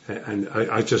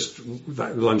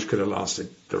that lunch could have lasted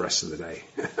the rest of the day.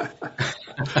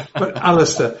 But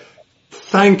Alistair,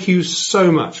 thank you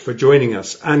so much for joining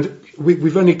us, and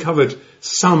we've only covered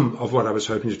some of what I was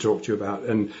hoping to talk to you about,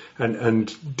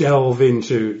 and delve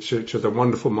into the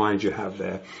wonderful mind you have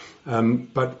there.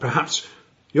 But perhaps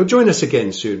you'll join us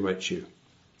again soon, won't you?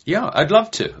 Yeah, I'd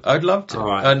love to. All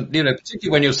right. And,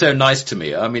 particularly when you're so nice to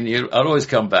me. I'll always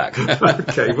come back.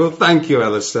 Okay. Well, thank you,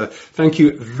 Alistair. Thank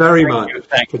you very much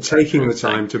for taking the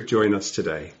time to join us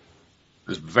today. It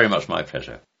was very much my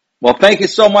pleasure. Well, thank you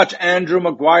so much, Andrew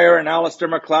Maguire and Alistair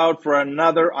MacLeod, for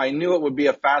another. I knew it would be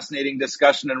a fascinating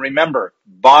discussion. And remember,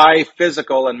 buy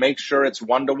physical and make sure it's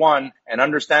 1-to-1, and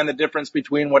understand the difference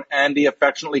between what Andy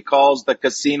affectionately calls the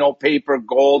casino paper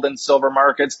gold and silver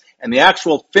markets and the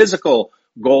actual physical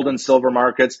gold and silver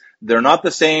markets. They're not the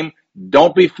same.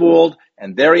 Don't be fooled.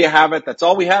 And there you have it. That's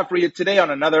all we have for you today on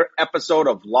another episode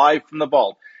of Live from the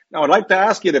Vault. Now, I'd like to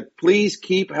ask you to please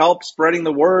help spreading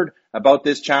the word about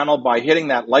this channel by hitting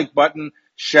that like button,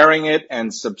 sharing it,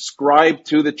 and subscribe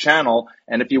to the channel.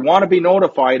 And if you want to be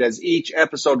notified as each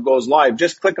episode goes live,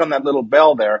 just click on that little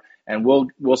bell there, and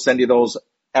we'll send you those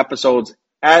episodes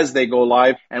as they go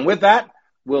live. And with that,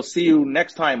 we'll see you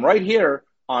next time right here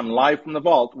on Live from the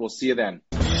Vault. We'll see you then.